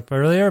bringing this up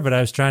earlier, but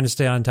I was trying to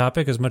stay on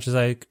topic as much as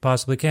I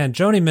possibly can.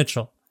 Joni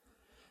Mitchell.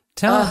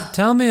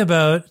 Tell me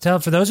for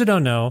those who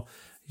don't know,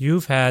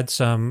 you've had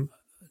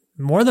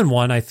more than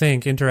one, I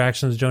think,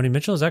 interactions with Joni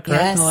Mitchell. Is that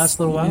correct? Yes. In the last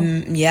little while?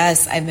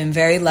 Yes, I've been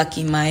very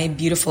lucky. My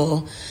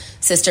beautiful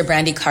sister,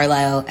 Brandy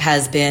Carlisle,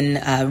 has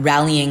been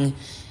rallying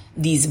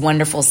these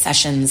wonderful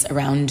sessions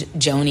around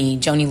Joni.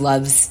 Joni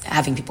loves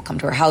having people come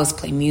to her house,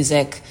 play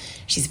music.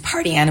 She's a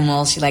party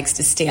animal. She likes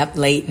to stay up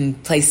late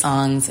and play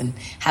songs and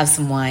have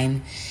some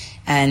wine.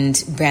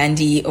 And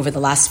Brandy, over the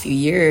last few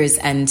years,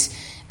 and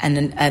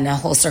a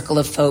whole circle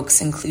of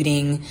folks,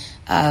 including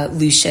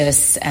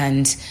Lucius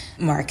and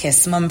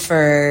Marcus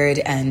Mumford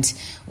and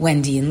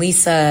Wendy and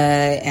Lisa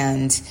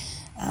and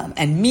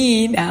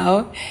me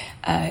now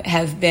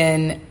have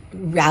been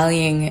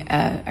rallying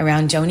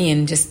around Joni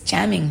and just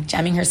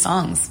jamming her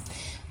songs.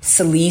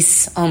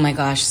 Celise, oh my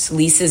gosh,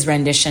 Celise's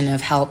rendition of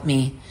Help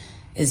Me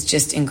is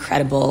just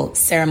incredible.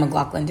 Sarah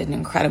McLachlan did an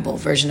incredible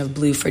version of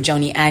Blue for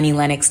Joni. Annie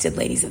Lennox did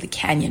Ladies of the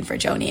Canyon for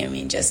Joni. I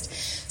mean,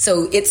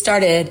 so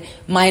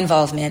my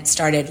involvement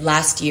started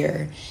last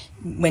year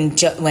when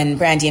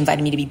Brandy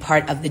invited me to be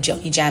part of the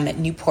Joni Jam at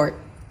Newport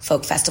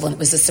Folk Festival, and it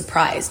was a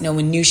surprise. No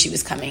one knew she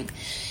was coming.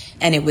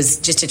 And it was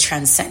just a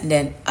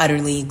transcendent,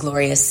 utterly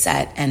glorious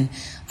set. And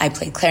I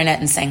played clarinet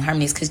and sang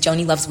harmonies because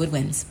Joni loves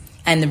woodwinds.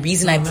 And the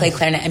reason I play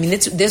clarinet, I mean,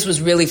 this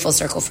was really full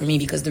circle for me,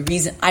 because the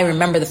reason, I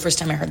remember the first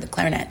time I heard the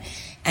clarinet,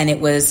 and it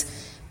was,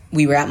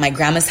 we were at my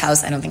grandma's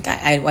house.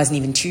 I wasn't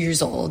even 2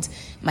 years old.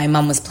 My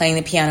mom was playing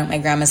the piano at my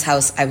grandma's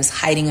house. I was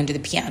hiding under the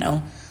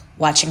piano,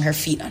 watching her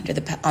feet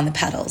on the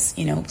pedals,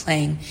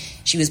 playing.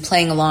 She was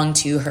playing along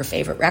to her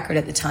favorite record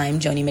at the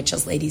time, Joni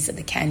Mitchell's Ladies of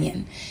the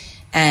Canyon.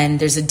 And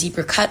there's a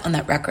deeper cut on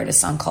that record, a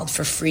song called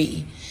For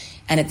Free.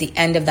 And at the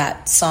end of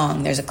that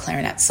song, there's a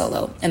clarinet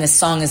solo. And the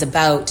song is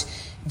about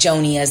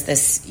Joni as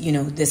this,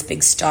 this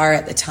big star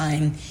at the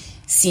time,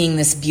 seeing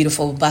this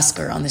beautiful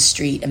busker on the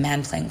street, a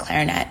man playing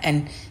clarinet,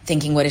 and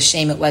thinking what a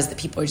shame it was that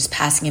people were just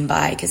passing him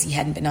by because he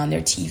hadn't been on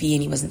their TV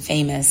and he wasn't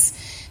famous,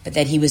 but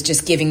that he was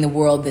just giving the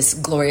world this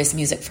glorious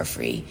music for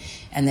free,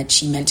 and that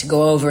she meant to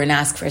go over and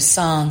ask for a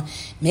song,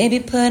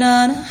 maybe put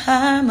on a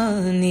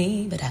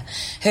harmony, but I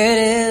heard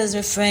his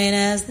refrain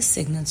as the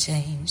signal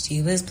changed.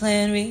 He was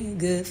playing real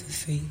good for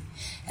free.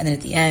 And then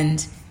at the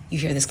end, you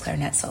hear this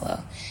clarinet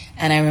solo.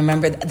 And I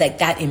remember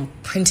that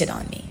imprinted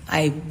on me.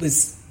 I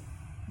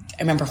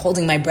remember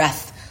holding my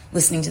breath,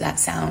 listening to that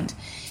sound.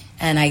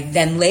 And I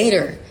then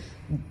later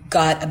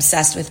got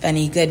obsessed with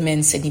Benny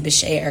Goodman, Sidney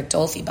Bechet, Eric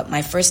Dolphy. But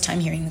my first time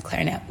hearing the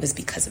clarinet was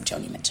because of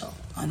Joni Mitchell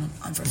on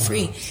For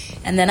Free.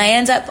 And then I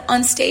end up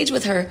on stage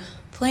with her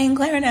playing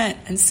clarinet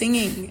and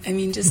singing. I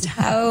mean, just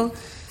how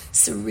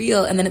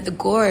surreal. And then at the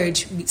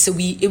Gorge,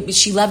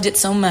 she loved it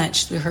so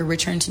much, her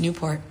return to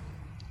Newport.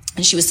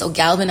 And she was so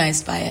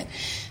galvanized by it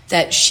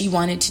that she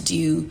wanted to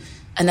do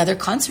another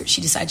concert. She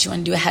decided she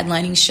wanted to do a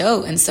headlining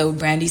show. And so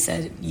Brandy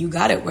said, you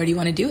got it. Where do you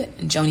want to do it?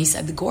 And Joni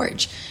said, the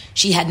Gorge.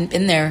 She hadn't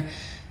been there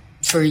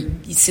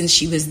since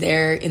she was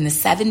there in the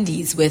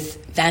 70s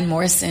with Van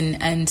Morrison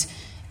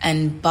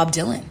and Bob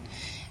Dylan.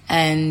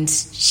 And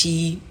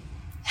she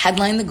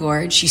headlined the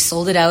Gorge. She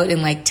sold it out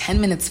in like 10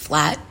 minutes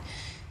flat,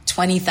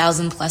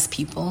 20,000 plus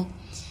people.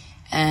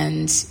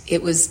 And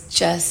it was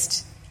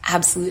just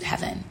absolute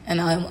heaven.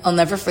 And I'll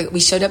never forget, we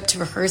showed up to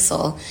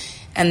rehearsal,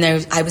 and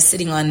I was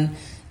sitting on,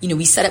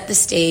 we set up the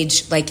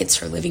stage like it's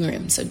her living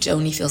room. So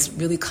Joni feels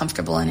really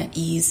comfortable and at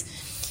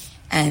ease.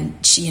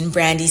 And she and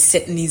Brandy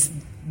sit in these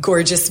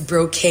gorgeous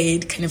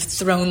brocade kind of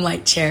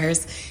throne-like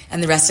chairs.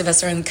 And the rest of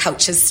us are on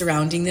couches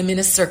surrounding them in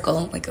a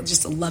circle, like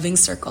just a loving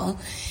circle.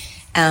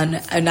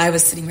 And I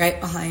was sitting right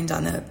behind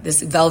on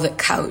this velvet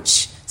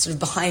couch, sort of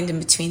behind and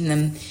between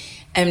them.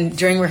 And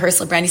during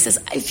rehearsal, Brandy says,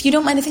 if you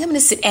don't mind, I think I'm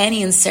going to sit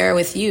Annie and Sarah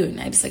with you.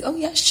 And I was like, oh,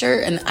 yeah, sure.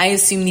 And I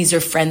assume these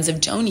are friends of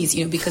Joni's,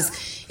 because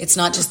it's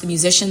not just the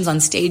musicians on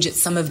stage. It's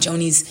some of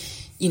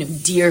Joni's,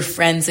 dear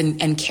friends and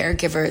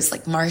caregivers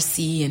like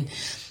Marcy.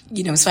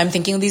 And, so I'm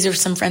thinking, these are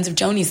some friends of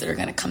Joni's that are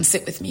going to come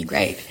sit with me.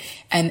 Great.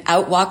 And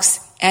out walks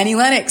Annie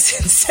Lennox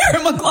and Sarah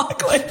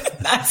McLachlan.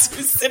 And that's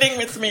who's sitting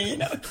with me,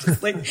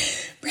 just like,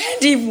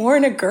 Brandy,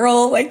 warn a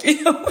girl,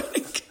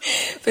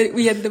 but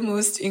we had the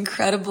most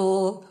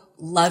incredible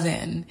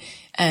love-in,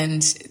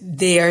 and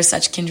they are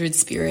such kindred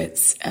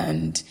spirits.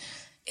 And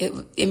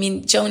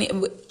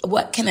Joni,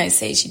 what can I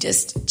say?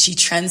 She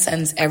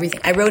transcends everything.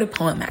 I wrote a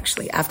poem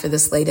actually after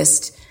this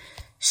latest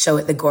show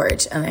at the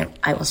Gorge, and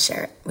I will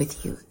share it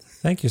with you.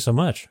 Thank you so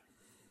much.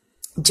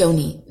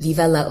 Joni,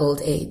 viva la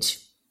old age.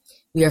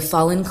 We are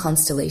fallen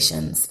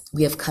constellations.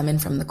 We have come in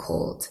from the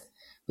cold.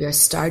 We are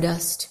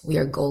stardust. We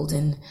are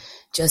golden,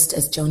 just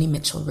as Joni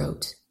Mitchell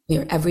wrote. We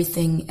are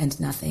everything and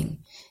nothing,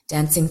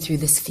 dancing through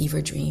this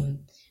fever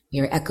dream. We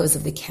are echoes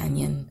of the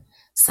canyon,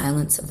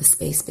 silence of the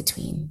space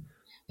between.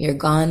 We are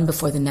gone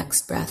before the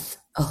next breath,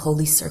 a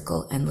holy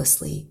circle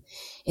endlessly.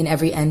 In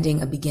every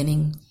ending, a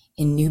beginning.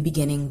 In new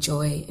beginning,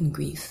 joy and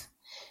grief.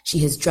 She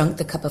has drunk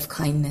the cup of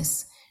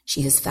kindness.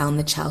 She has found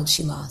the child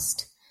she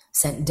lost,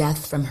 sent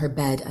death from her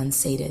bed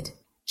unsated.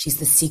 She's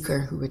the seeker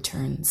who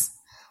returns.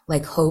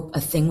 Like hope,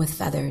 a thing with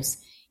feathers,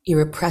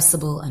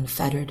 irrepressible,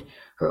 unfettered.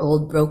 Her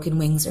old broken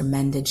wings are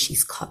mended.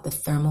 She's caught the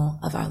thermal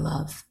of our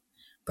love.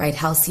 Bright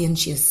halcyon,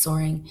 she is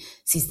soaring,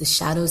 sees the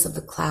shadows of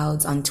the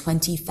clouds on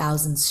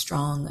 20,000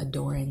 strong,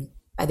 adoring,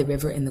 by the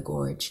river in the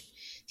gorge.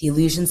 The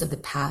illusions of the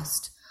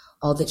past,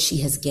 all that she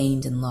has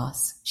gained and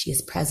lost. She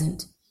is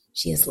present,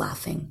 she is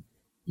laughing,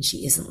 and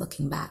she isn't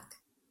looking back.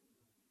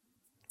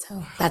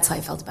 So that's how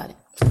I felt about it.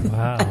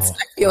 Wow. That's how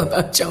I feel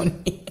about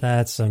Joni.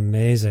 That's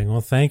amazing.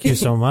 Well, thank you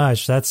so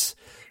much. That's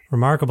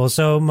remarkable.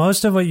 So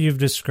most of what you've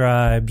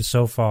described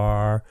so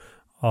far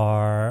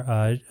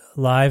are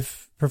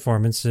live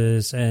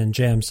performances and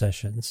jam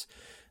sessions.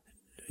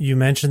 You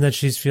mentioned that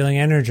she's feeling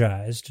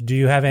energized. Do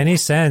you have any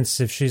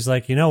sense if she's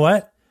like, you know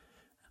what?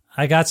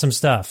 I got some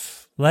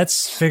stuff.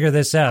 Let's figure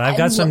this out. I've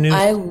got some new...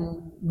 I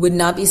would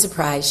not be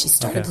surprised. She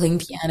started playing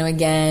piano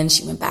again.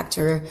 She went back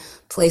to her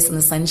place on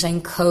the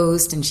Sunshine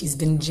Coast, and she's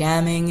been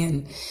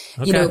jamming.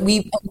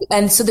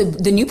 And, so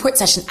the Newport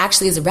session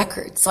actually is a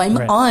record. So I'm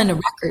on a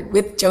record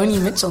with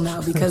Joni Mitchell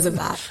now because of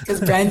that.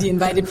 Because Brandy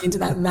invited me into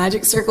that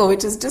magic circle,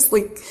 which is just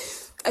like,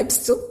 I'm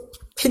still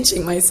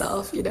pinching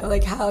myself,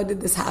 like, how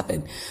did this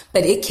happen?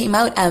 But it came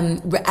out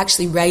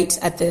actually right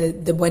at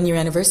the 1 year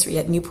anniversary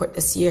at Newport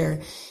this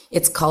year.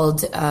 It's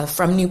called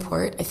From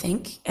Newport, I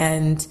think,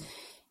 and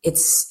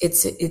it's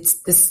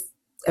this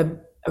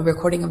a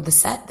recording of the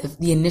set,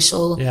 the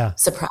initial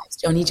surprise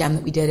Joni Jam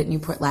that we did at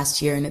Newport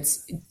last year, and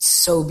it's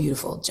so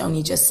beautiful.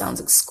 Joni just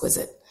sounds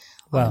exquisite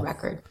on the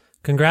record.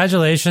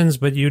 Congratulations,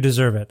 but you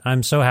deserve it.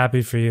 I'm so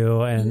happy for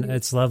you, and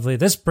it's lovely.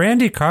 This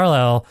Brandi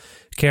Carlile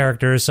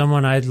character is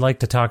someone I'd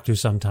like to talk to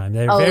sometime.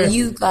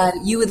 You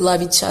would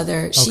love each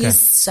other. Okay.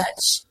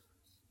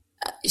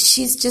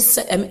 She's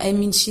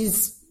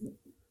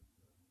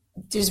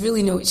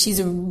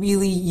a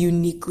really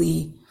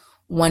uniquely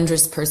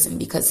wondrous person,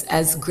 because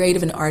as great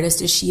of an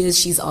artist as she is,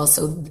 she's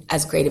also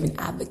as great of an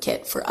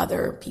advocate for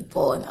other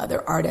people and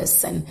other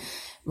artists, and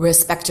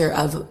respecter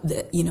of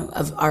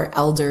of our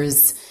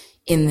elders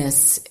in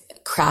this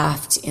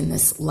craft, in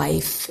this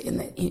life.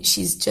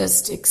 She's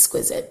just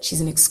exquisite.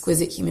 She's an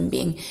exquisite human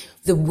being.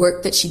 The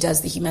work that she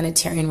does, the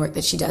humanitarian work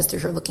that she does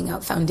through her Looking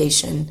Out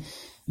Foundation,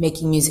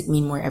 making music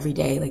mean more every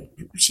day. Like,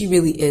 she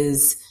really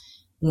is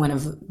one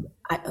of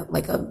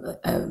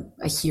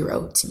a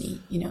hero to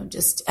me,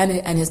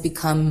 and has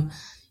become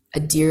a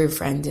dear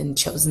friend and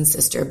chosen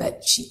sister.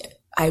 But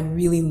I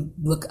really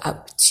look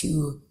up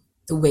to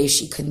the way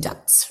she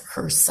conducts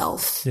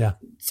herself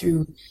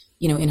through,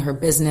 in her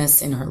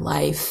business, in her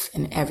life,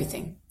 and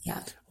everything.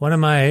 Yeah. One of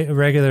my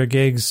regular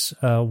gigs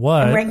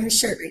was... I'm wearing her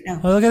shirt right now.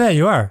 Oh, look at that.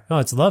 You are. Oh,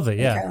 it's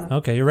lovely. Yeah.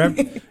 Okay. You're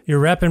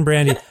repping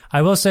Brandi.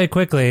 I will say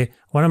quickly,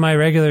 one of my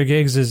regular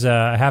gigs is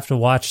I have to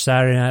watch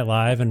Saturday Night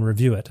Live and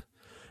review it.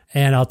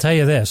 And I'll tell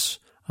you this,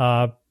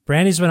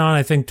 Brandi's been on,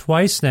 I think,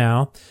 twice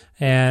now,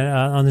 and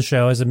on the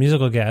show as a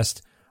musical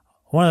guest.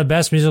 One of the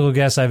best musical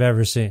guests I've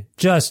ever seen.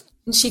 Just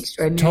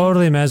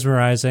totally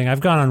mesmerizing.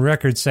 I've gone on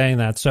record saying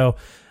that. So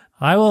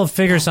I will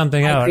figure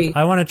something out. Agree.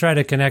 I want to try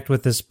to connect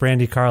with this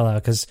Brandi Carlile,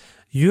 because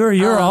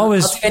you're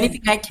always... I'll do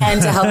anything I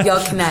can to help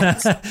y'all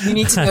connect. You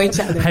need to know each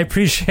other. I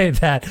appreciate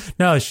that.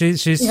 No, she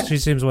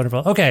seems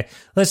wonderful. Okay,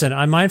 listen,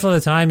 I'm mindful of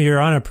the time. You're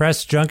on a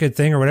press junket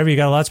thing or whatever. You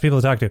got lots of people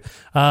to talk to.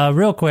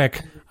 Real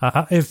quick,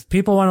 if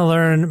people want to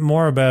learn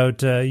more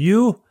about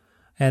you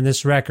and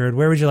this record,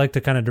 where would you like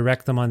to kind of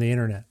direct them on the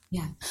internet?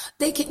 Yeah,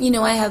 they can,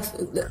 I have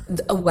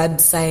a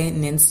website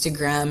and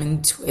Instagram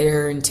and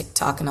Twitter and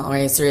TikTok and all.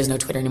 Right, there is no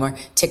Twitter anymore.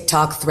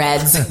 TikTok,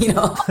 Threads,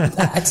 all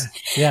that.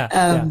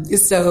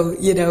 So,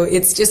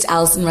 it's just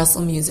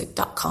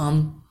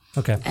AllisonRussellMusic.com.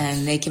 Okay.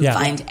 And they can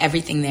find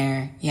everything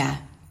there. Yeah.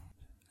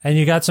 And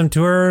you got some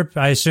tour,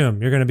 I assume.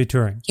 You're going to be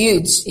touring.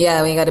 Huge.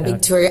 Yeah, we got a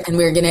big tour, and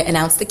we're going to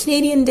announce the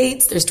Canadian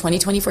dates. There's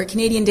 2024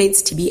 Canadian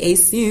dates to be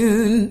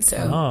soon.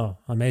 So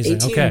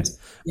amazing. Okay.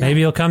 Yeah. Maybe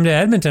you'll come to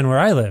Edmonton, where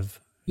I live.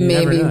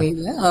 Maybe we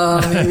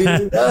will.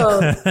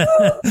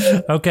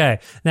 Okay.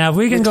 Now, if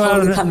we can go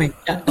out. Coming.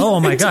 Yeah. Oh,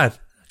 my God.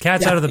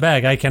 Cat's out of the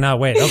bag. I cannot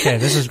wait. Okay,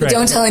 this is great.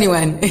 Don't tell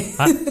anyone.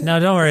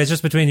 No, don't worry. It's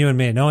just between you and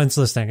me. No one's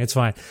listening. It's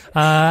fine.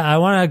 I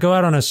want to go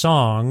out on a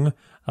song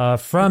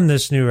from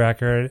this new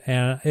record.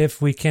 And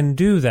if we can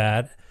do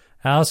that,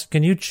 Alice,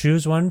 can you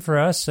choose one for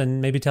us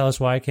and maybe tell us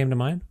why it came to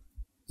mind?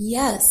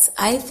 Yes.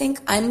 I think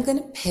I'm going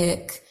to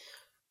pick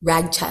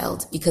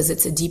Ragchild, because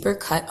it's a deeper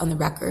cut on the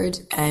record.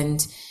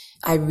 And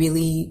for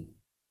me,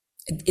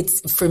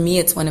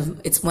 it's one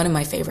of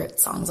my favorite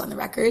songs on the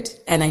record.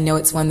 And I know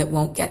it's one that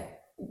won't get,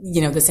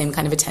 the same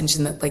kind of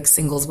attention that like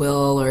singles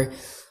will, or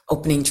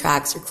opening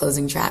tracks or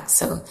closing tracks.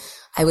 So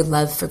I would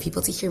love for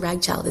people to hear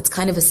Ragchild. It's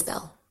kind of a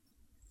spell.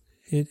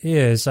 It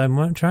is.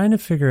 I'm trying to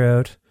figure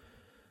out.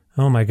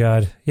 Oh my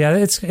God. Yeah,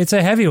 it's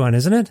a heavy one,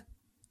 isn't it?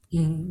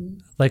 Mm-hmm.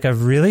 Like a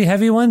really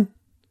heavy one?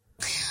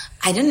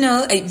 I don't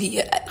know.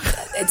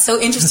 It's so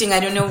interesting. I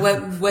don't know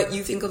what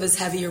you think of as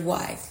heavy or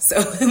why. So,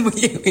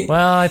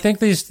 well, I think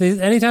these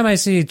anytime I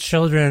see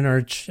children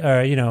or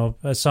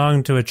a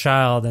song to a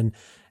child, and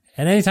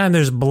anytime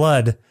there's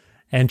blood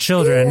and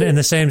children in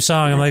the same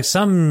song, I'm like,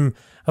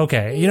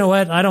 okay, you know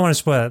what? I don't want to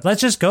spoil it.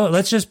 Let's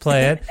just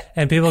play it,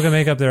 and people can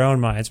make up their own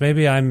minds.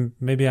 Maybe I'm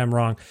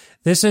wrong.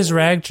 This is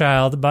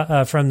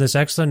Ragchild from this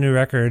excellent new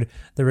record,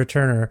 The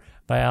Returner,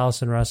 by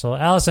Allison Russell.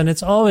 Allison,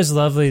 it's always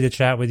lovely to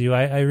chat with you.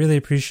 I really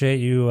appreciate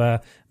you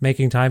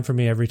making time for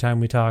me every time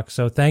we talk.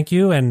 So thank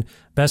you, and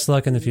best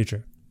luck in the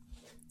future.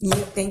 Yeah,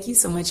 thank you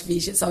so much,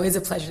 Vish. It's always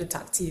a pleasure to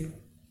talk to you.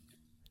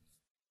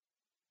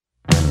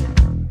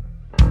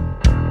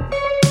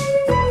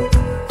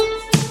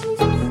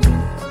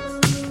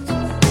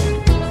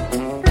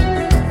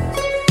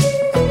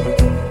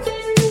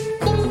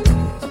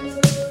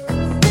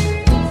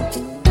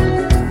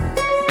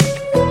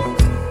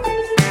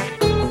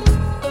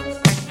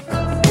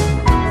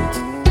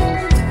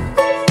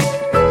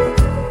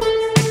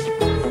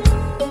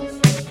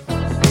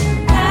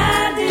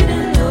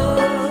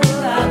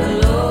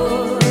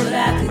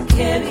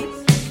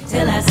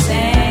 Till I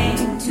sang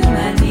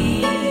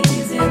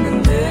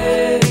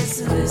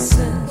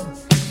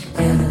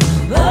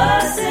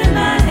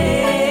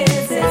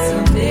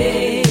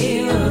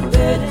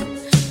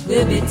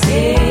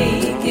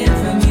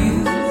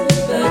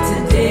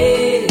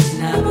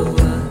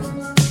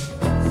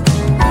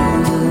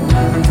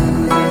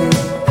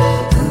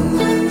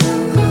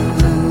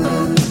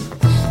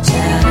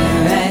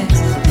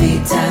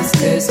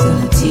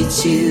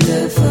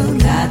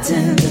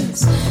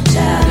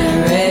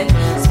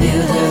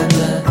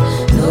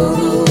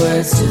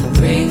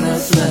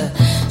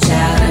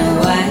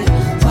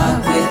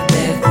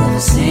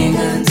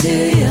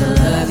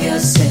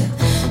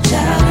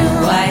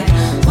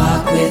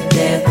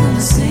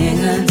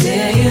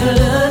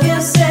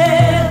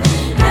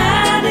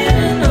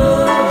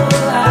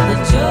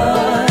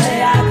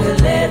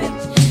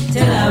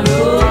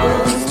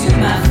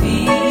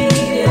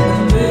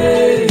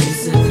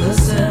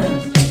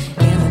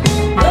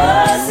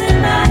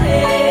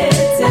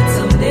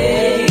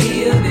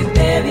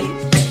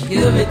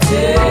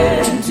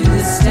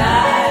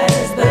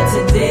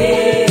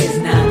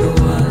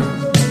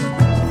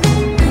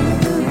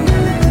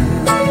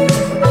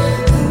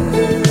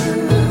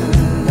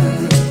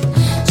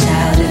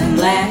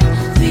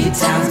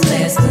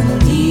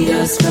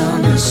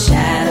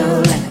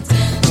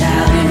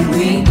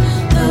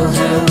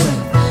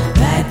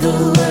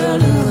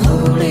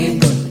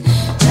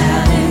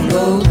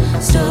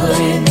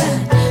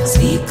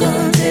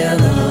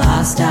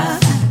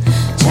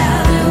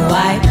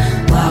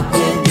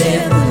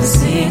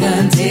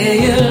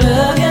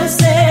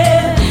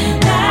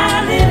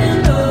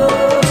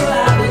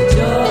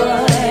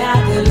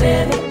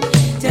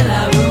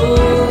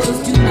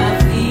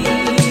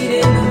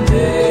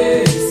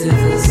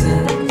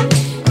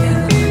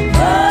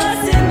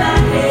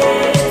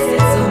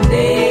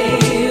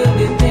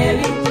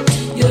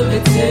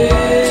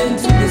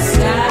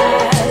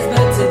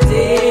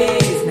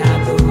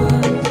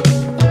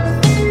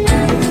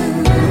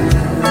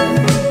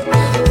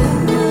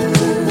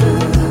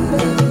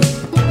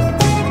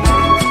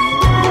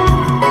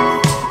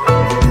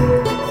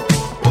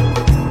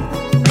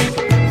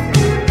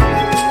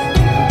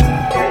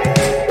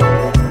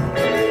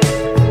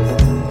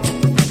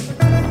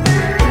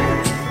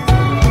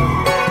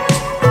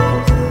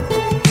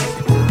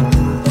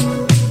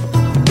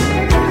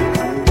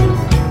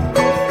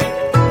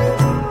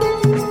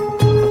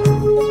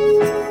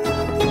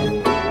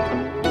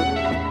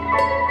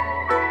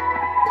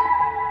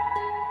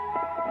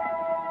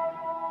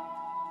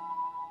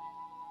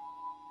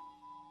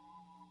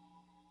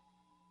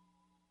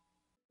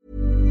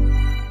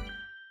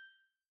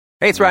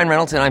Hey, it's Ryan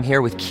Reynolds, and I'm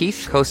here with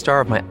Keith,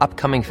 co-star of my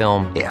upcoming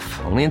film, If,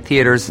 only in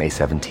theaters May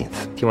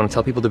 17th. Do you want to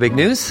tell people the big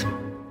news?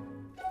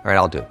 All right,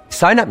 I'll do it.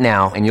 Sign up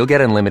now and you'll get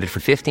unlimited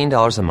for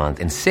 $15 a month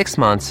and 6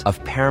 months of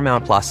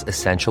Paramount Plus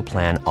Essential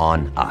Plan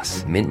on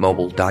us.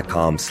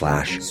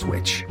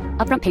 MintMobile.com/switch.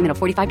 Upfront payment of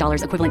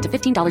 $45 equivalent to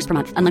 $15 per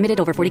month. Unlimited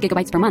over 40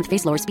 gigabytes per month.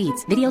 Face lower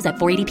speeds. Videos at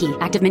 480p.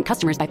 Active Mint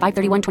customers by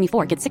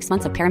 531.24 get 6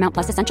 months of Paramount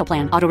Plus Essential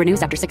Plan. Auto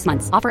renews after 6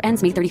 months. Offer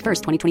ends May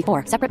 31st,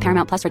 2024. Separate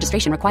Paramount Plus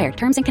registration required.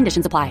 Terms and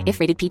conditions apply if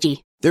rated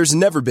PG. There's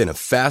never been a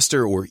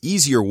faster or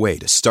easier way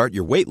to start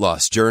your weight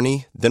loss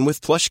journey than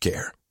with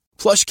PlushCare.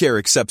 PlushCare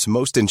accepts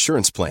most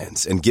insurance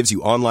plans and gives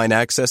you online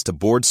access to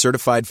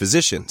board-certified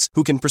physicians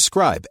who can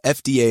prescribe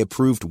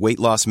FDA-approved weight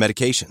loss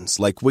medications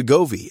like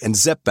Wegovy and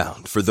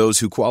Zepbound for those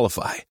who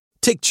qualify.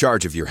 Take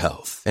charge of your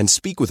health and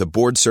speak with a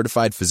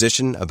board-certified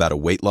physician about a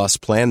weight loss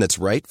plan that's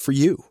right for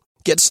you.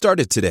 Get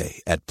started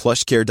today at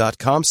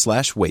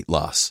plushcare.com/weight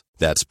loss.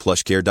 That's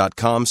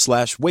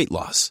plushcare.com/weight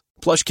loss.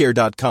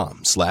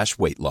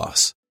 plushcare.com/weight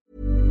loss.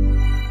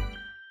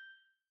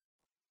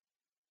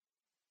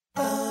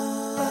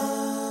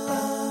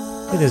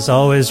 It is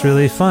always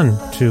really fun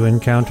to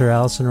encounter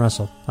Allison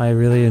Russell. I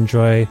really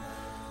enjoy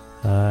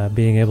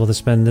being able to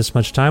spend this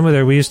much time with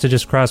her. We used to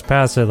just cross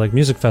paths at like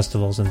music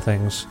festivals and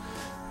things.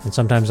 And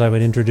sometimes I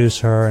would introduce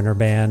her and her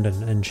band,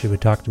 and she would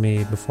talk to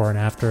me before and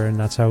after, and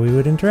that's how we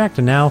would interact.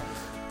 And now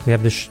we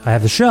have I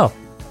have the show.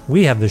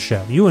 We have the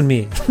show, you and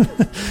me.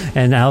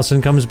 And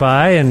Allison comes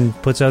by and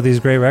puts out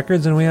these great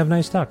records, and we have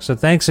nice talk. So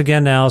thanks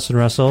again to Allison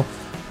Russell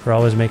for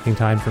always making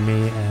time for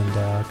me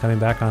and coming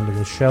back onto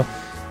this show.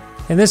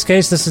 In this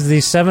case, this is the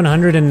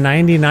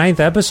 799th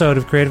episode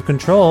of Creative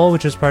Control,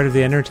 which is part of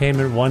the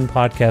Entertainment One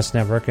podcast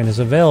network and is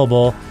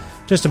available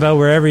just about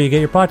wherever you get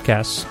your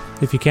podcasts.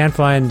 If you can't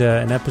find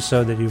an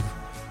episode that you've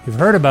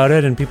heard about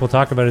it, and people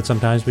talk about it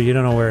sometimes, but you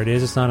don't know where it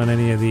is, it's not on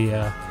any of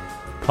the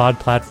pod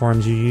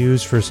platforms you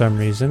use for some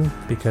reason,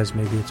 because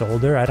maybe it's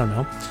older, I don't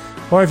know.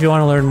 Or if you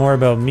want to learn more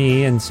about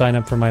me and sign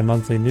up for my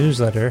monthly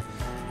newsletter,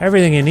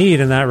 everything you need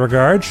in that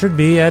regard should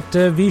be at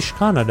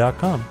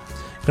vishkhanna.com.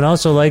 You can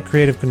also like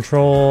Creative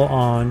Control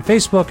on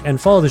Facebook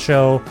and follow the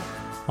show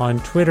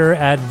on Twitter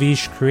at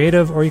Vish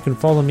Creative, or you can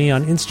follow me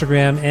on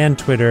Instagram and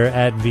Twitter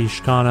at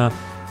Vishkhanna.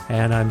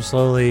 And I'm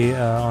slowly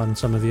on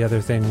some of the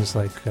other things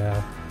like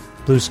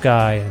Blue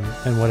Sky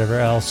and whatever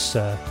else,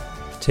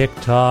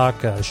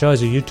 TikTok. The show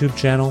has a YouTube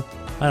channel.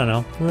 I don't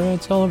know.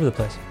 It's all over the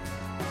place.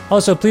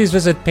 Also, please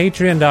visit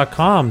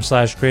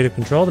patreon.com/Creative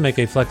Control to make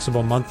a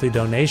flexible monthly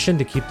donation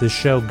to keep the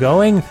show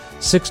going.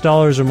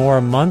 $6 or more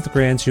a month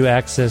grants you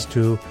access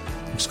to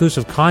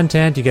exclusive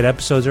content. You get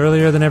episodes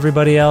earlier than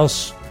everybody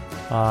else.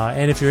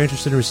 And if you're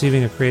interested in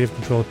receiving a Creative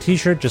Control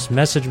t-shirt, just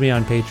message me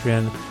on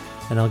Patreon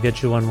and I'll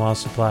get you one while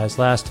supplies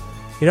last.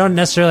 You don't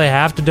necessarily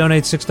have to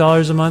donate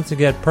 $6 a month to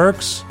get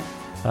perks.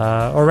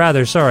 Or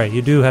rather, sorry,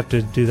 you do have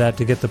to do that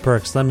to get the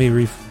perks. Let me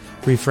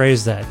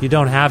rephrase that. You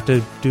don't have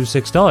to do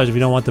 $6 if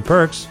you don't want the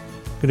perks.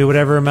 You can do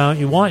whatever amount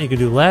you want. You can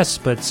do less,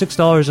 but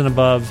 $6 and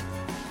above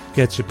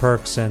gets you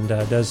perks and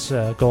does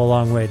go a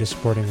long way to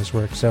supporting this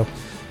work. So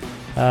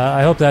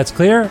I hope that's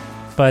clear,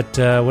 but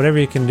whatever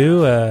you can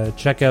do,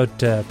 check out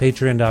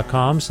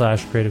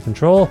patreon.com/Creative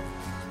Control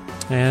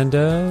and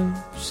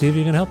see if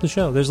you can help the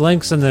show. There's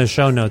links in the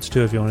show notes,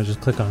 too, if you want to just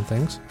click on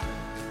things.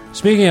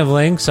 Speaking of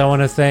links, I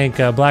want to thank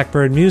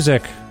Blackbird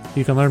Music.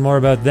 You can learn more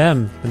about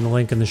them in the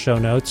link in the show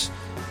notes.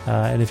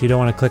 And if you don't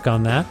want to click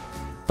on that,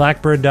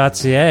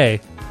 blackbird.ca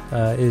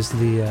is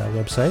the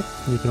website.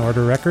 You can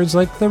order records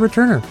like The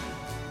Returner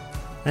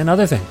and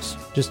other things.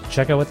 Just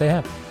check out what they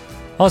have.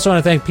 Also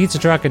want to thank Pizza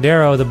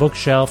Trocadero, The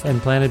Bookshelf,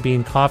 and Planet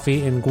Bean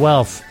Coffee in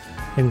Guelph,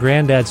 and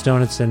Granddad's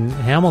Donuts in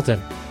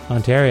Hamilton,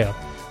 Ontario.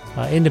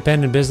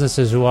 Independent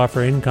businesses who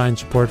offer in-kind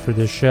support for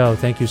this show.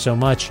 Thank you so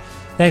much.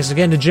 Thanks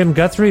again to Jim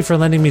Guthrie for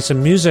lending me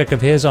some music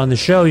of his on the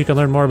show. You can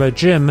learn more about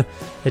Jim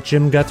at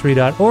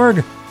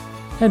jimguthrie.org.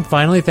 And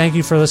finally, thank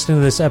you for listening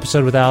to this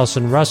episode with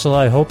Allison Russell.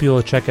 I hope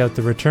you'll check out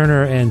The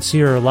Returner and see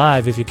her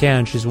live if you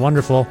can. She's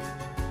wonderful.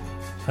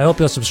 I hope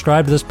you'll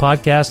subscribe to this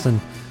podcast and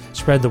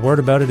spread the word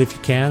about it if you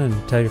can,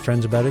 and tell your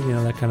friends about it,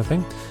 that kind of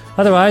thing.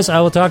 Otherwise, I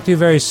will talk to you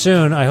very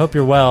soon. I hope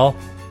you're well.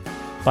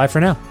 Bye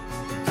for now.